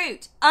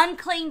fruit,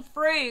 unclean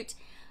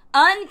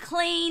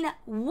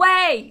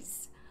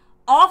ways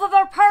off of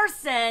a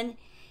person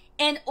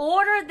in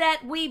order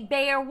that we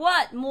bear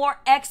what? More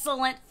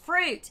excellent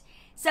fruit.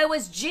 So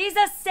as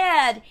Jesus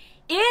said,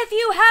 if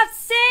you have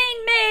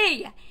seen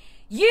me,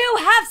 you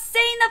have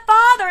seen the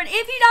Father. And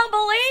if you don't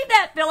believe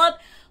that, Philip,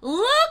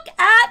 look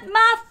at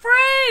my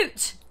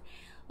fruit.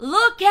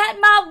 Look at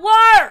my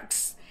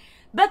works.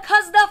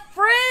 Because the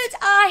fruit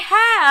I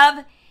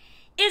have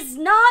is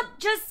not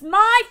just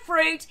my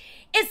fruit,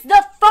 it's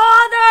the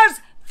Father's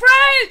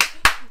fruit.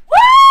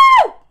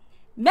 Woo!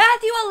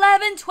 Matthew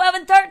 11, 12,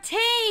 and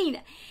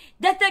 13.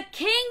 That the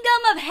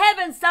kingdom of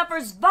heaven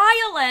suffers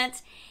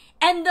violence,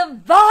 and the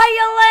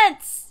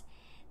violent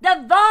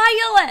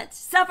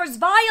suffers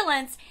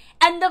violence,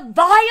 and the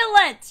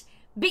violent,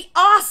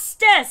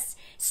 Beostis,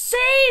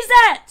 seize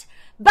it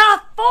by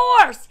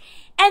force.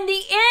 And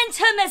the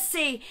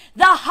intimacy,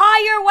 the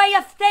higher way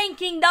of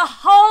thinking, the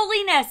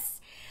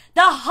holiness,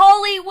 the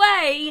holy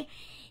way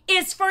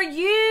is for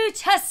you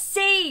to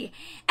see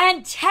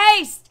and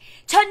taste,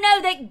 to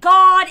know that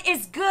God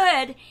is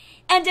good,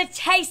 and to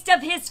taste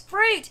of his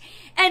fruit.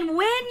 And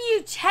when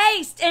you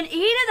taste and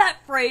eat of that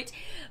fruit,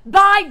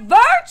 by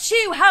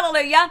virtue,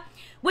 hallelujah,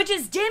 which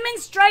is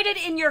demonstrated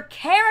in your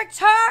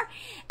character,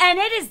 and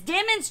it is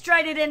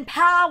demonstrated in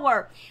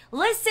power.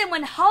 Listen,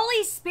 when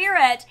Holy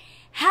Spirit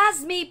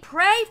has me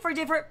pray for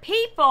different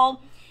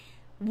people,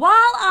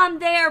 while I'm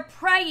there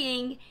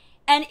praying,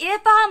 and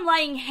if I'm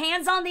laying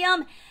hands on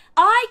them,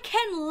 I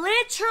can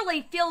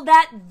literally feel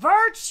that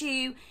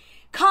virtue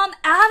come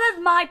out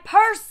of my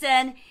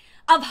person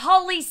of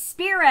Holy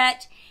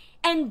Spirit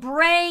and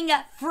bring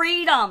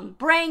freedom,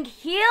 bring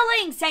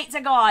healing, saints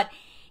of God.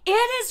 It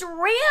is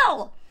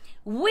real.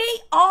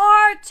 We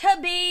are to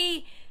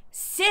be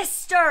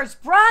sisters,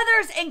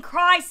 brothers in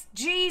Christ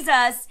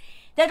Jesus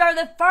that are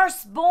the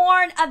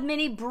firstborn of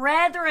many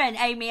brethren.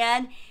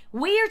 Amen.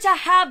 We are to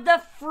have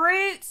the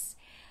fruits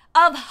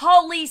of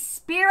Holy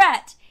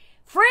Spirit,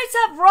 fruits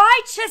of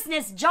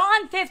righteousness,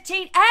 John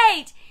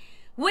 15:8,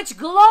 which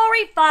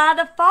glorify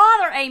the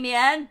Father.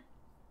 Amen.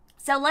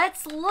 So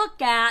let's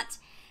look at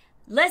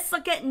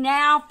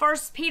now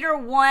 1 Peter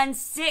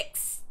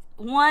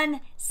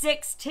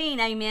 1:16,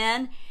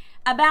 amen,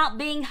 about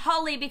being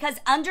holy,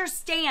 because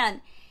understand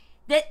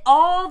that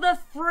all the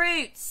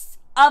fruits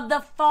of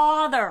the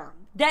Father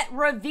that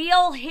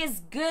reveal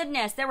his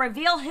goodness, that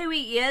reveal who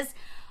he is,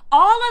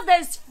 all of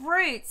those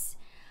fruits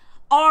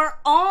are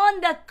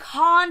on the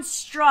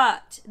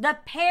construct, the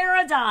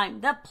paradigm,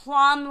 the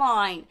plumb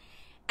line,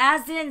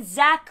 as in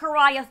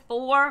Zechariah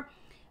 4,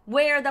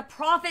 where the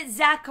prophet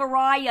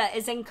Zechariah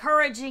is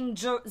encouraging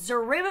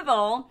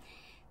Zerubbabel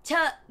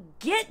to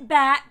get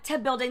back to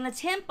building the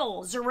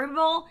temple.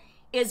 Zerubbabel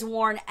is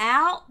worn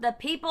out. The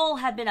people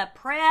have been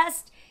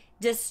oppressed,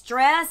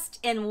 distressed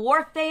in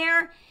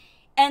warfare.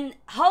 And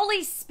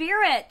Holy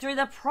Spirit, through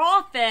the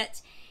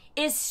prophet,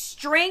 is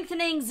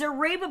strengthening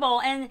Zerubbabel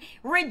and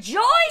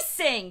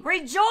rejoicing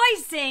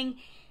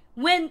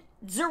when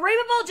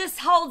Zerubbabel just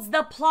holds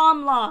the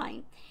plumb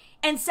line.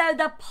 And so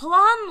the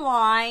plumb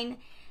line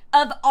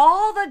of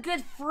all the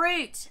good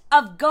fruit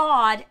of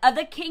God, of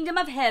the kingdom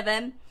of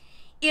heaven,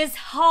 is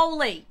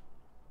holy.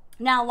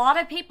 Now, a lot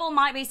of people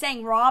might be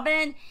saying,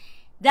 Robin,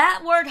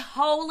 that word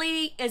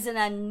holy is an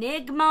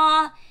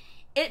enigma.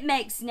 It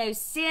makes no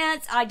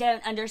sense. I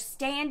don't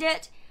understand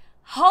it.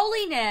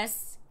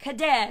 Holiness,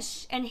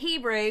 Kadesh in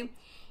Hebrew,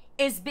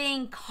 is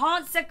being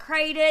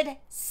consecrated,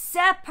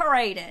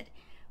 separated.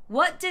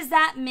 What does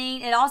that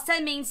mean? It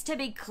also means to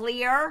be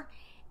clear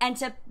and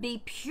to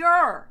be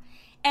pure.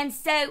 And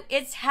so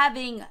it's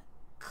having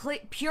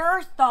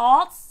pure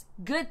thoughts,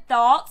 good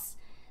thoughts,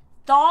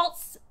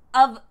 thoughts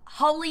of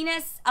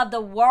holiness, of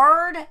the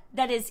word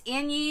that is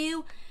in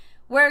you,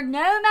 where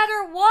no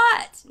matter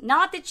what,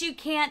 not that you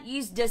can't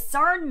use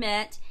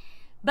discernment,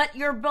 but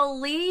you're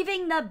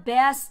believing the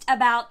best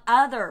about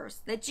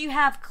others, that you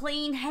have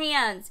clean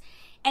hands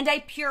and a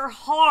pure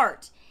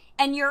heart,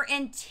 and your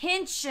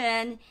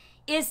intention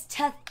is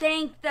to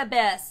think the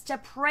best, to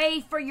pray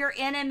for your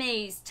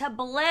enemies, to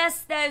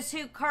bless those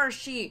who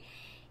curse you.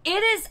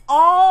 It is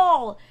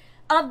all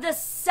of the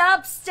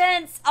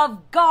substance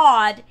of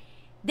God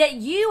that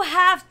you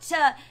have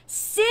to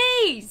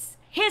seize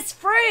his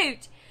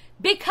fruit,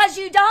 because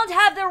you don't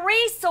have the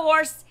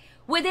resource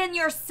within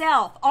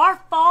yourself.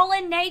 Our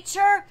fallen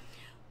nature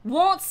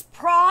wants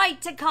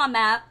pride to come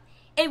up.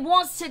 It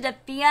wants to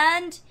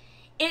defend.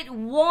 It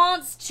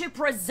wants to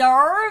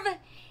preserve.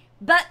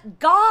 But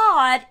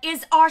God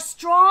is our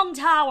strong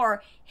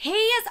tower. He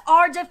is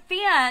our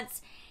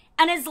defense.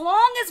 And as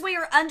long as we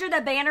are under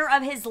the banner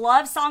of his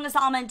love, Song of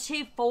Solomon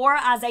 2:4,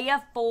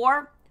 Isaiah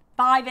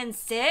 4:5 and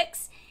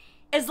 6,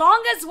 as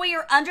long as we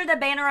are under the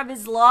banner of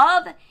his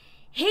love,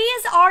 he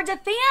is our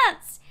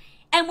defense.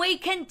 And we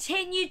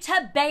continue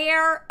to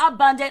bear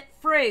abundant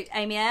fruit.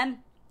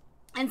 Amen.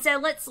 And so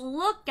let's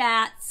look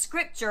at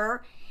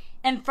scripture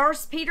in 1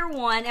 Peter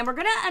 1, and we're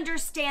going to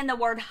understand the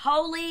word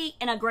holy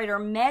in a greater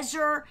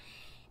measure.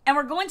 And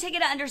we're going to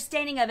get an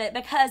understanding of it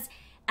because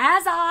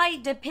as I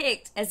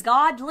depict, as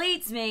God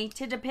leads me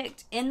to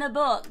depict in the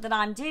book that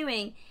I'm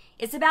doing,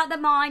 it's about the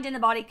mind and the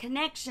body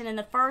connection in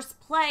the first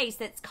place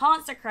that's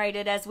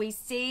consecrated as we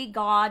see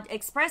God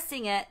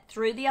expressing it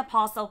through the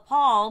Apostle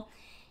Paul.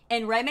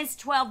 In Romans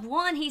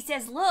 12:1, he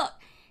says, look,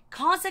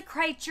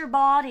 consecrate your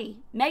body.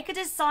 Make a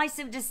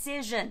decisive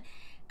decision.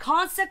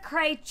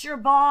 Consecrate your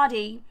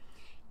body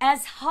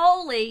as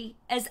holy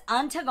as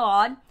unto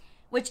God,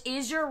 which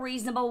is your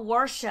reasonable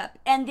worship.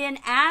 And then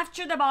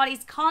after the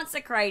body's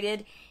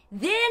consecrated,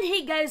 then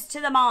he goes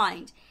to the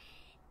mind.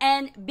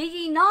 And be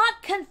ye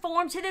not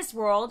conformed to this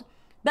world,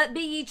 but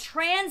be ye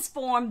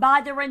transformed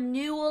by the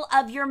renewal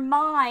of your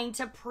mind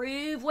to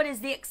prove what is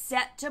the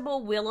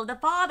acceptable will of the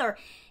Father.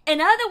 In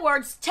other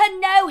words, to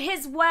know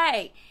his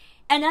way.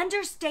 And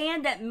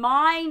understand that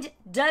mind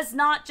does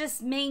not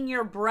just mean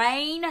your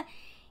brain.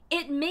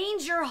 It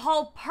means your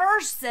whole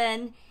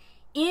person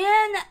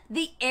in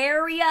the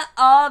area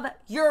of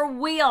your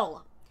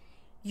will.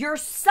 Your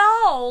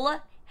soul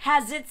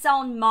has its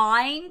own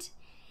mind,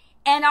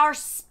 and our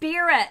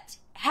spirit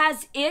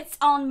has its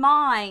own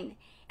mind.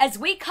 As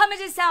we come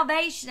into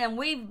salvation and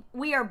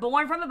we are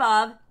born from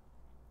above,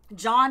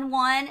 John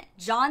 1,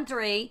 John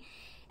 3,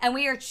 and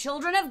we are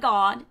children of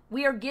God,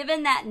 we are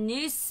given that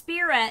new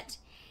spirit.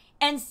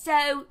 And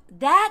so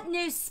that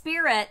new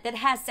spirit that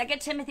has 2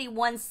 Timothy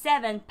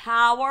 1:7,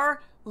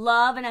 power,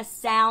 love, and a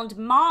sound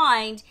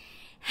mind,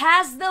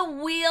 has the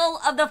will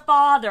of the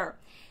Father.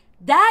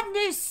 That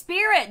new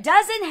spirit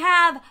doesn't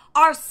have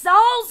our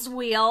soul's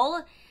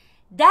will.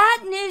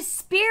 That new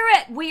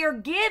spirit we are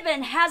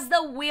given has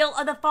the will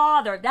of the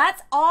Father.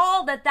 That's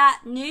all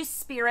that new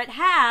spirit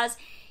has,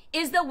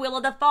 is the will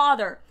of the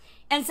Father.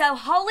 And so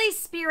Holy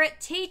Spirit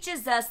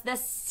teaches us the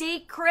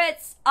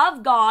secrets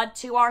of God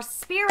to our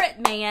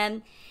spirit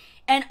man,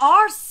 and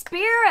our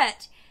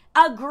spirit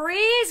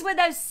agrees with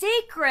those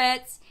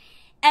secrets,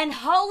 and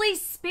Holy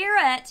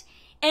Spirit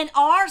and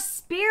our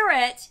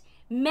spirit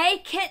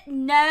make it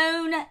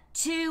known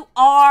to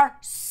our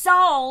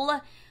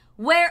soul,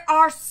 where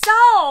our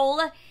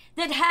soul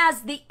that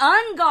has the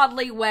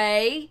ungodly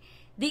way,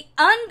 the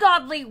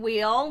ungodly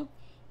will,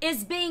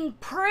 is being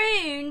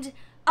pruned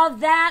of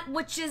that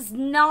which is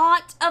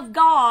not of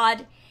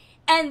God,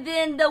 and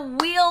then the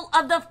will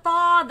of the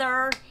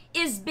Father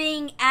is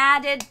being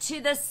added to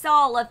the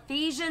soul.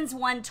 Ephesians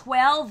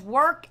 1:12,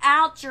 work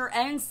out your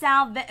own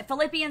salvation.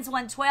 Philippians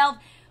 1:12,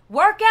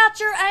 work out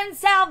your own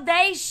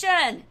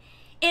salvation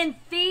in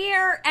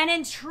fear and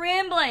in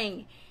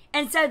trembling.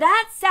 And so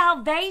that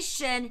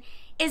salvation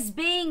is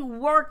being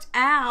worked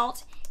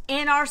out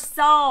in our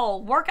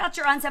soul. Work out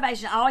your own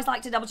salvation. I always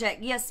like to double check.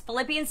 Yes,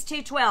 Philippians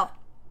 2:12.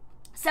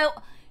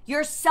 So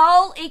your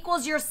soul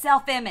equals your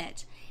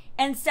self-image.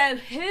 And so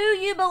who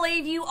you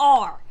believe you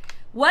are,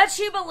 what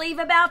you believe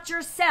about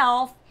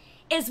yourself,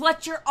 is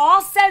what you're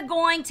also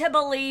going to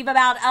believe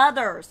about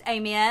others.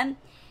 Amen.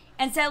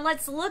 And so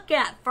let's look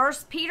at 1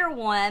 Peter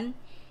 1,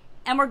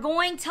 and we're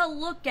going to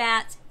look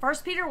at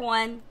 1 Peter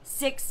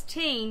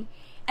 1:16,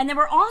 and then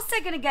we're also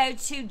going to go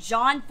to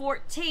John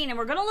 14, and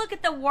we're going to look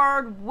at the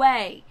word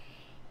way.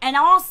 And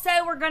also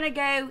we're going to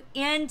go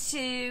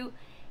into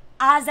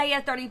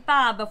Isaiah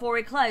 35 before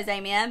we close.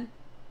 Amen.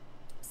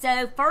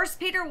 So 1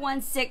 Peter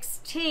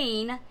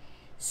 1:16,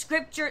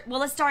 scripture,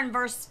 well, let's start in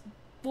verse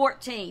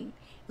 14.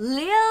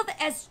 Live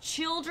as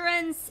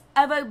children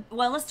of,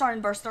 let's start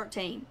in verse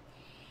 13.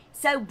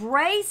 So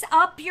brace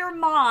up your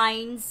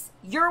minds,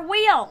 your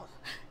will,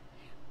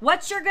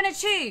 what you're going to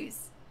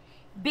choose.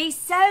 Be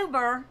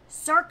sober,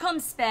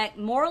 circumspect,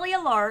 morally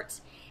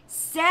alert.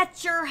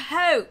 Set your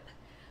hope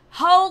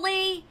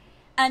wholly,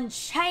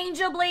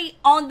 unchangeably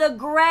on the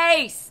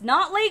grace,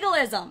 not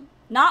legalism,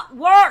 not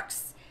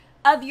works,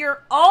 of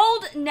your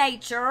old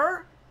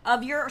nature,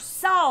 of your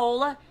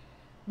soul,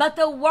 but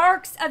the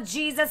works of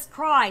Jesus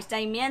Christ.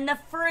 Amen. The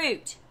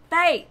fruit,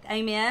 faith.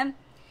 Amen.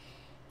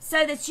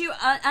 So that you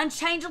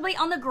unchangeably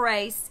on the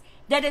grace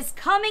that is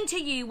coming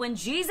to you when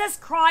Jesus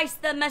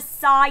Christ the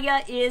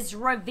Messiah is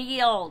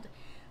revealed.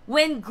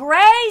 When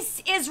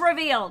grace is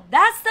revealed,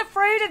 that's the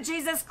fruit of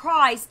Jesus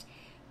Christ.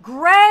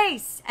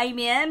 Grace.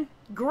 Amen.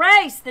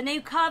 Grace, the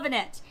new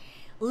covenant.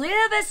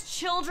 Live as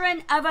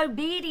children of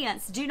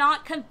obedience. Do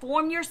not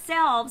conform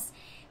yourselves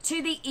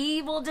to the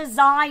evil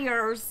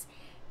desires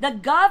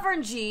that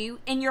governed you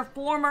in your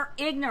former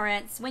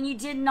ignorance when you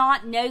did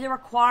not know the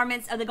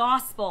requirements of the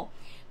gospel.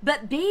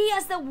 But be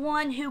as the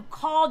one who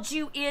called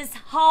you is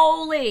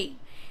holy.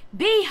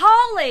 Be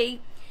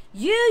holy.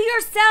 You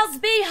yourselves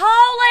be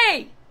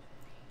holy.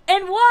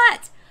 In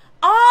what?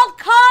 All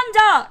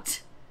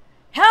conduct.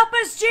 Help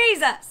us,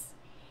 Jesus.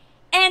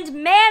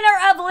 And manner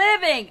of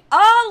living.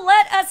 Oh,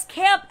 let us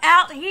camp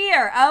out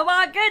here. Oh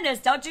my goodness.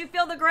 Don't you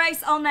feel the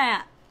grace on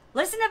that?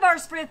 Listen to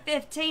verse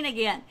 15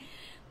 again.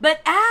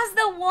 But as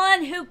the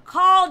one who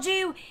called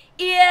you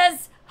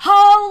is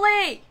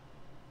holy,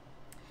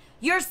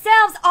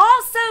 yourselves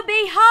also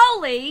be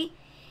holy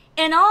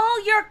in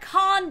all your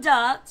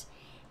conduct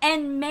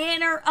and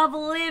manner of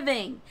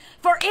living.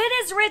 For it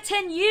is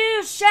written,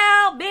 you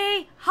shall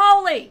be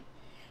holy,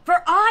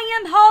 for I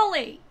am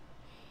holy.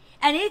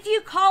 And if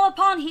you call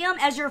upon him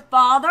as your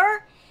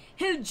Father,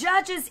 who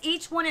judges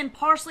each one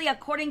impartially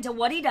according to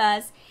what he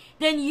does,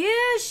 then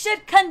you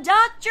should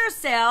conduct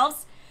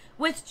yourselves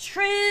with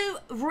true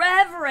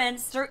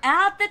reverence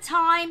throughout the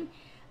time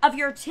of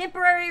your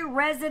temporary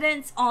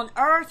residence on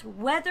earth,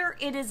 whether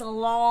it is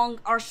long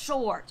or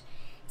short.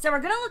 So we're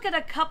going to look at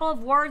a couple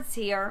of words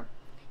here,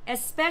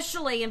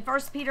 especially in 1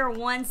 Peter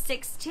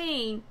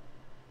 1:16,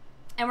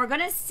 and we're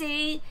going to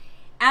see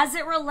as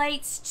it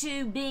relates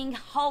to being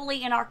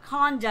holy in our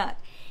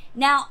conduct.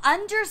 Now,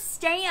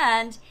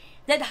 understand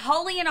that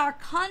holy in our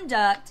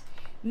conduct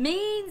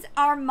means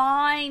our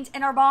mind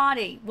and our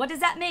body. What does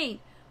that mean?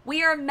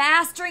 We are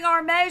mastering our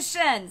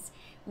emotions.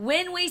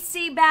 When we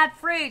see bad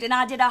fruit, and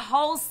I did a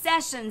whole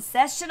session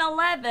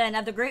 11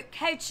 of the group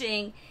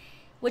coaching,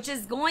 which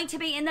is going to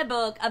be in the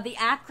book of the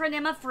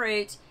acronym of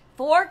fruit,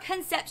 4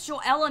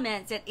 conceptual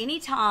elements at any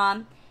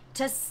time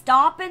to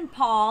stop and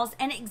pause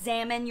and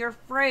examine your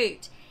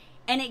fruit.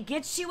 And it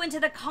gets you into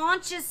the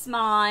conscious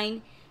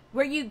mind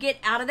where you get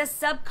out of the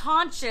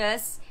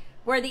subconscious,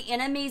 where the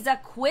enemy's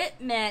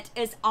equipment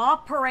is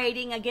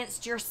operating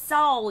against your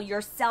soul,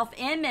 your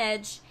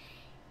self-image,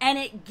 and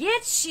it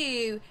gets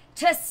you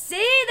to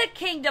see the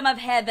kingdom of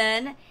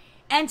heaven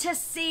and to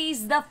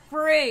seize the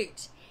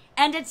fruit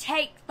and to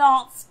take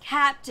thoughts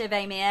captive.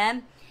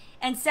 Amen.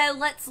 And so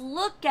let's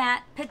look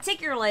at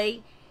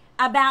particularly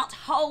about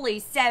holy.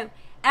 So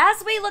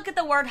as we look at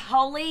the word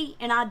holy,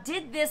 and I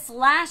did this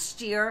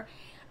last year,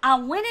 I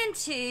went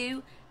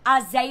into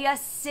Isaiah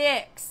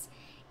 6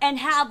 and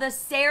how the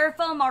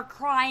seraphim are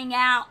crying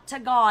out to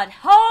God,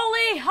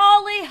 holy,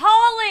 holy,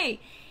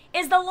 holy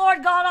is the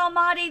Lord God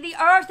Almighty. The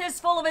earth is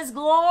full of his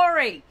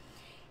glory.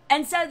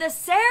 And so the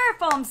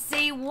seraphim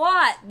see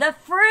what? The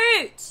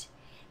fruit.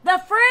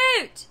 The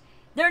fruit.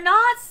 They're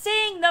not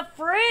seeing the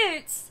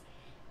fruits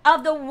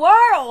of the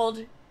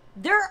world.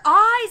 Their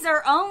eyes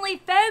are only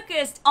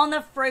focused on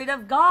the fruit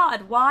of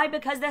God. Why?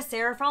 Because the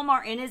seraphim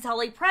are in his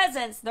holy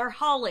presence. They're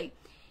holy.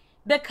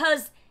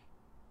 Because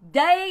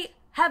they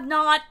have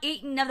not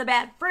eaten of the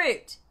bad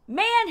fruit.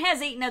 Man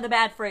has eaten of the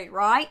bad fruit,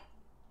 right?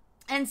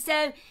 And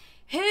so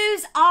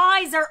whose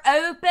eyes are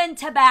open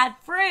to bad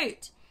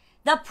fruit?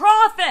 The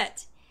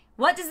prophet.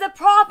 What does the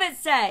prophet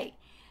say?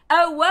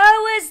 Oh,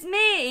 woe is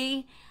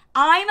me.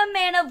 I'm a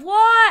man of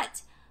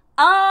what?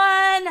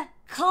 Unclean.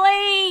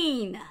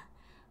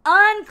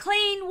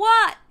 Unclean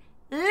what?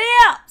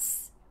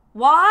 Lips.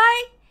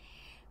 Why?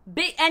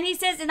 And he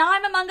says, and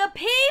I'm among a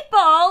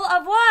people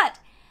of what?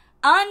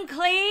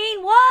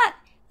 Unclean what?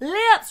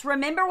 Lips.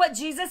 Remember what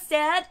Jesus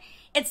said?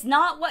 It's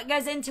not what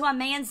goes into a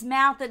man's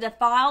mouth that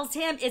defiles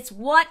him. It's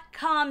what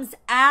comes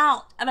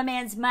out of a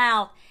man's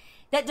mouth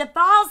that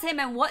defiles him.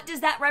 And what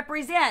does that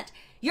represent?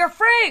 Your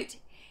fruit.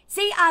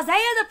 See,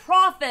 Isaiah the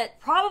prophet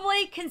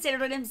probably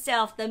considered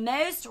himself the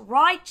most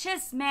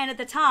righteous man at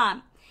the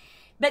time.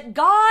 But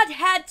God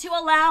had to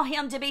allow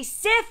him to be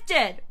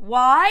sifted.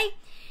 Why?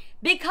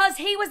 Because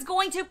he was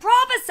going to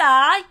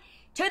prophesy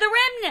to the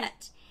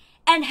remnant.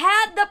 And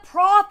had the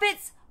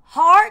prophet's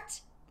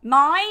heart,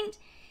 mind,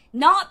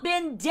 not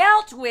been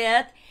dealt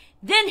with,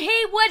 then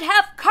he would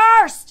have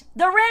cursed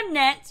the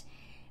remnant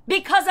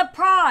because of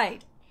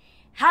pride.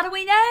 How do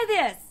we know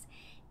this?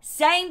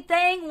 Same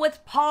thing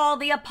with Paul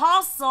the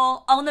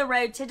apostle on the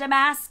road to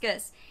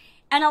Damascus.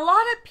 And a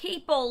lot of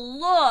people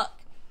look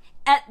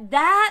at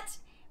that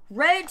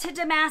road to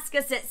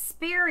Damascus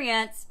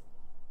experience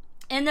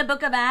in the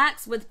book of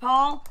Acts with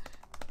Paul.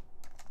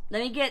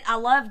 I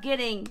love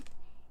getting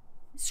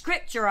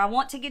scripture. I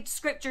want to get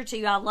scripture to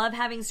you. I love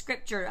having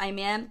scripture.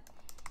 Amen.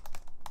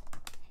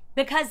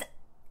 Because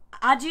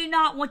I do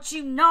not want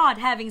you not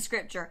having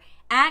scripture.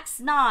 Acts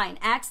 9.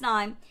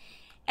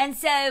 And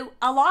so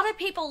a lot of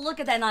people look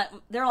at that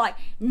and they're like,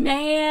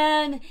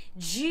 man,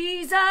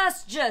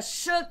 Jesus just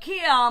shook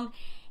him.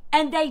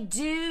 And they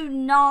do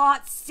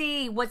not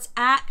see what's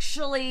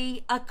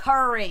actually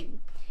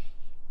occurring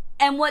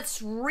and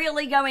what's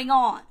really going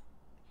on.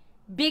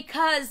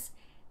 Because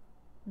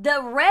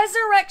the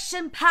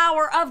resurrection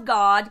power of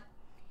God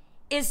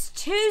is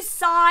 2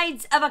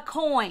 sides of a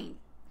coin.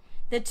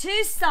 The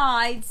 2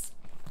 sides,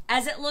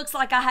 as it looks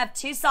like I have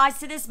 2 sides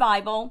to this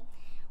Bible.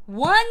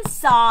 One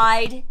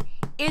side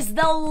is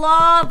the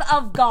love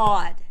of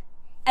God,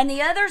 and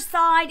the other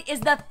side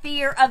is the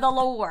fear of the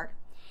Lord.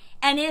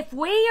 And if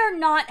we are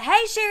not,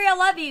 hey Sherry, I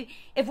love you.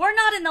 If we're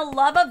not in the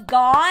love of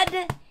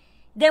God,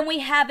 then we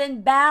have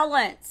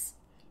imbalance.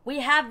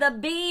 We have the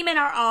beam in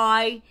our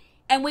eye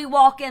and we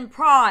walk in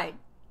pride.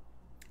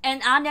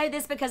 And I know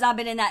this because I've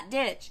been in that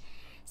ditch.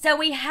 So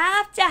we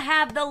have to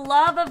have the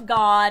love of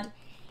God,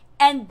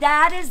 and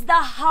that is the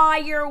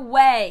higher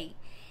way.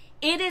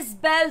 It is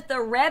both the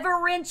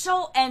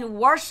reverential and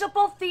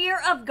worshipful fear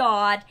of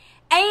God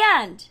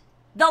and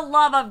the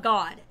love of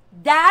God.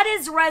 That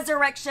is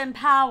resurrection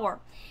power.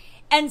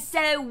 And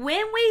so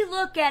when we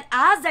look at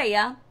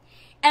Isaiah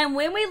And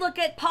when we look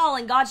at Paul,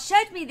 and God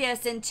showed me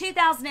this in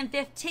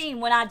 2015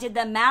 when I did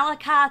the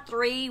Malachi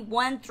 3,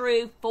 1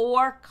 through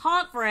 4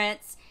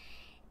 conference,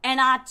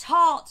 and I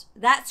taught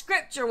that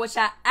scripture, which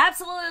I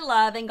absolutely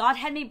love, and God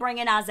had me bring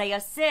in Isaiah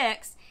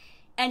 6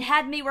 and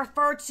had me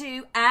refer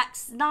to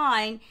Acts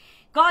 9.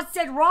 God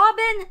said,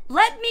 Robin,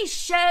 let me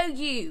show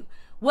you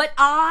what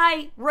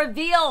I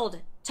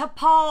revealed to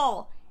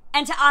Paul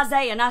and to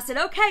Isaiah. And I said,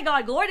 okay,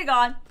 God, glory to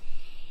God.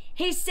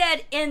 He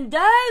said, in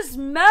those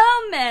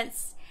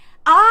moments,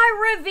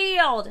 I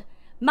revealed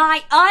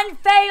my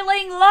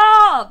unfailing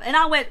love. And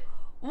I went,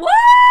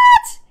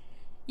 what?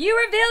 You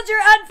revealed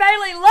your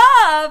unfailing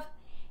love?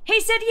 He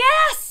said,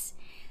 yes.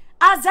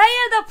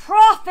 Isaiah the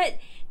prophet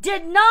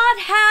did not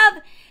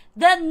have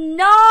the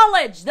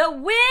knowledge, the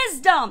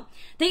wisdom,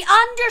 the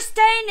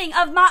understanding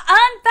of my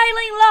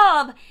unfailing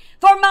love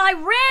for my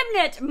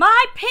remnant,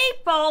 my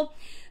people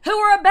who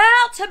were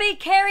about to be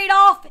carried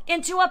off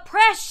into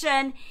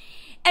oppression.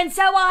 And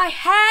so I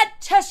had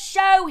to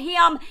show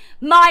him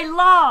my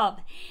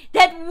love,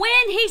 that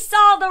when he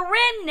saw the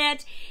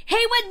remnant,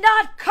 he would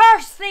not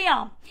curse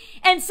them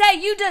and say,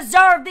 you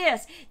deserve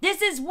this.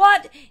 This is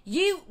what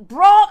you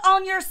brought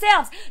on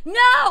yourselves.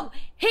 No,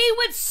 he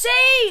would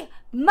see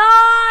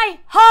my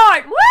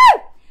heart,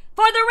 woo,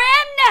 for the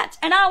remnant.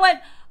 And I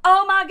went,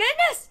 oh my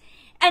goodness.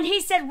 And he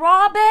said,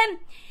 Robin,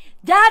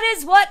 that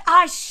is what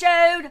I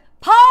showed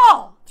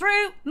Paul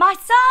through my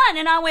son.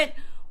 And I went,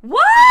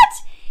 what?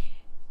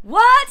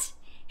 What?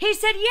 He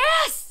said,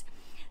 yes.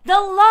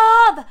 The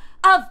love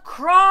of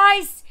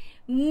Christ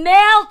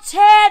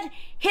melted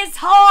his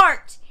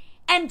heart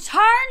and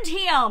turned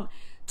him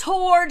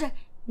toward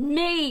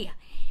me.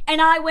 And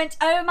I went,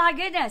 oh my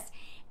goodness.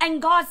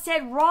 And God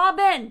said,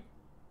 Robin,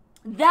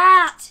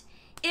 that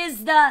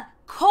is the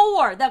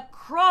core, the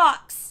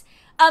crux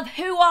of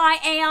who I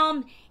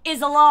am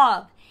is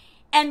love.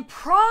 And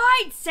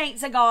pride,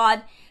 saints of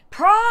God,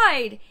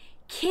 pride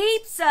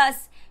keeps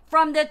us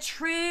from the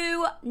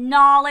true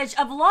knowledge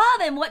of love.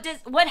 And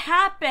what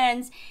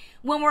happens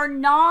when we're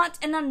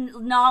not in the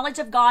knowledge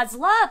of God's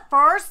love?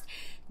 First,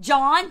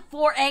 John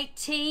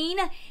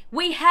 4:18,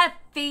 we have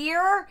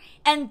fear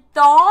and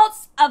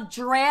thoughts of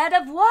dread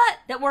of what?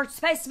 That we're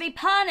supposed to be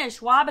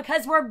punished. Why?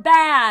 Because we're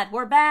bad.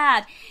 We're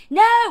bad.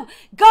 No,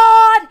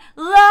 God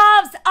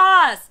loves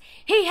us.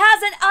 He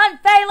has an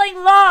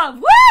unfailing love.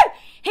 Woo!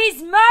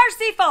 He's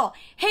merciful.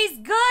 He's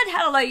good.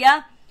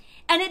 Hallelujah.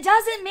 And it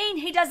doesn't mean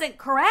he doesn't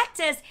correct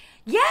us.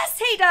 Yes,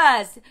 he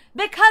does,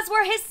 because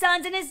we're his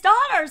sons and his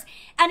daughters,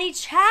 and he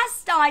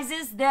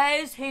chastises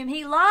those whom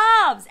he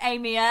loves.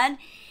 Amen.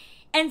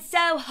 And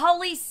so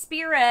Holy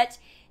Spirit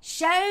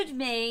showed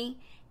me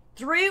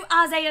through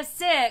Isaiah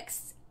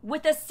 6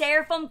 with the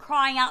seraphim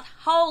crying out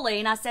holy,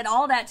 and I said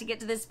all that to get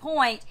to this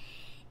point,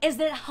 is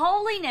that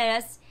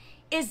holiness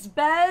is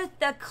both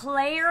the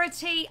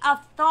clarity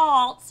of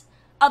thoughts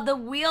of the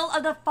will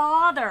of the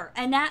Father,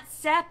 and that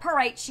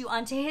separates you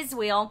unto his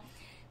will,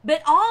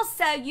 but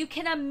also you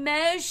can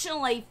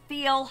emotionally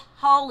feel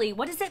holy.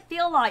 What does it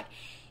feel like?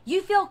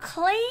 You feel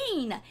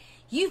clean.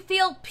 You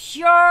feel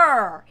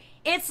pure.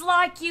 It's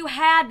like you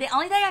had, the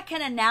only thing I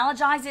can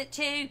analogize it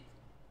to,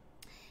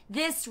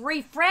 this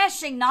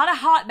refreshing, not a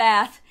hot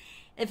bath.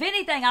 If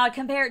anything, I would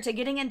compare it to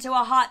getting into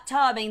a hot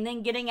tub and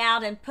then getting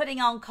out and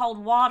putting on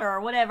cold water or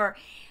whatever.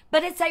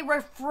 But it's a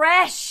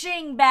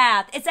refreshing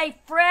bath. It's a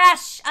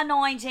fresh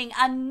anointing,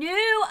 a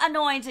new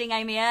anointing,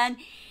 amen.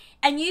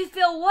 And you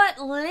feel what?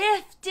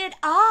 Lifted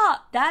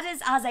up. That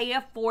is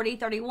Isaiah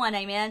 40:31,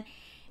 amen.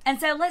 And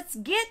so let's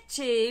get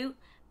to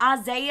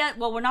Isaiah.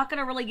 Well, we're not going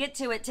to really get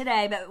to it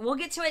today, but we'll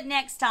get to it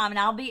next time. And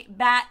I'll be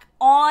back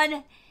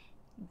on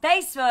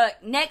Facebook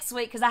next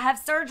week because I have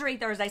surgery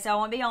Thursday, so I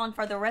won't be on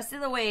for the rest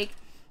of the week.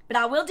 But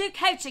I will do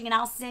coaching, and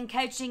I'll send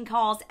coaching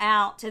calls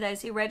out to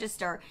those who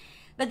register.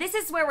 But this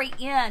is where we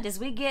end as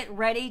we get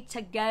ready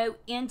to go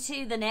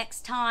into the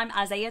next time,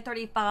 Isaiah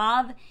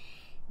 35.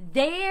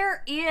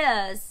 There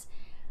is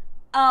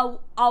a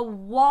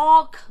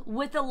walk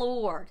with the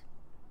Lord.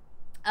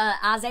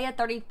 Isaiah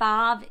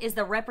 35 is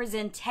the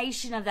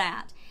representation of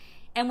that.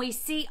 And we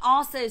see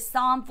also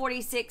Psalm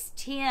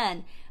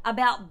 46:10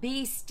 about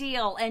be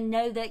still and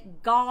know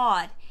that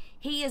God,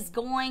 he is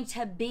going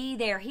to be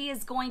there. He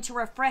is going to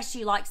refresh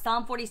you, like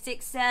Psalm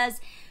 46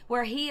 says,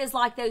 where he is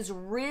like those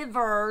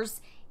rivers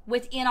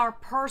within our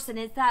person.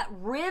 It's that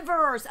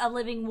rivers of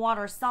living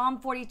water, Psalm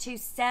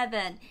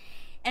 42:7.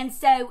 And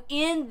so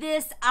in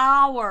this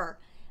hour,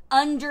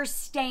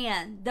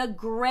 understand the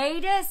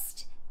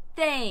greatest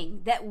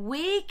thing that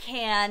we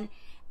can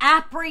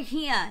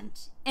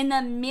apprehend in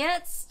the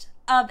midst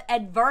of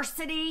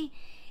adversity,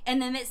 in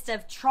the midst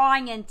of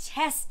trying and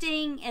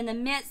testing, in the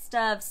midst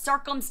of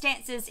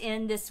circumstances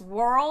in this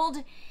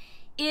world,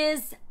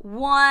 is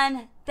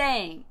one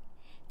thing: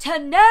 to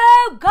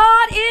know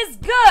God is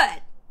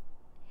good.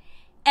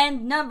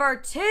 And number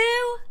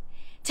two,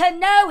 to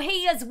know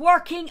he is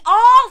working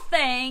all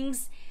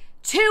things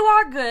to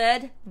our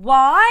good.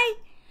 Why?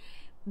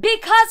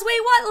 Because we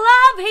would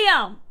love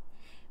him.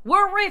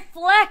 We're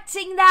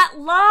reflecting that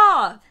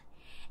love.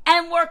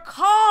 And we're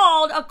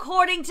called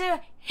according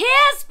to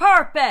His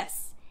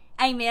purpose.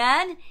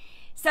 Amen.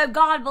 So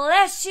God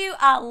bless you.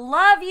 I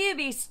love you.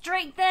 Be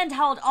strengthened.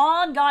 Hold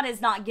on. God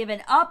has not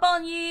given up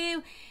on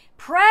you.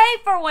 Pray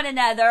for one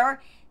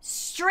another.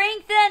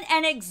 Strengthen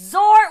and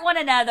exhort one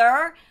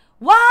another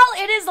while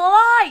it is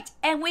light,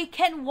 and we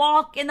can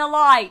walk in the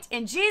light.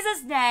 In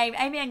Jesus' name,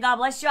 amen. God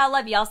bless you. I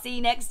love you. I'll see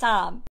you next time.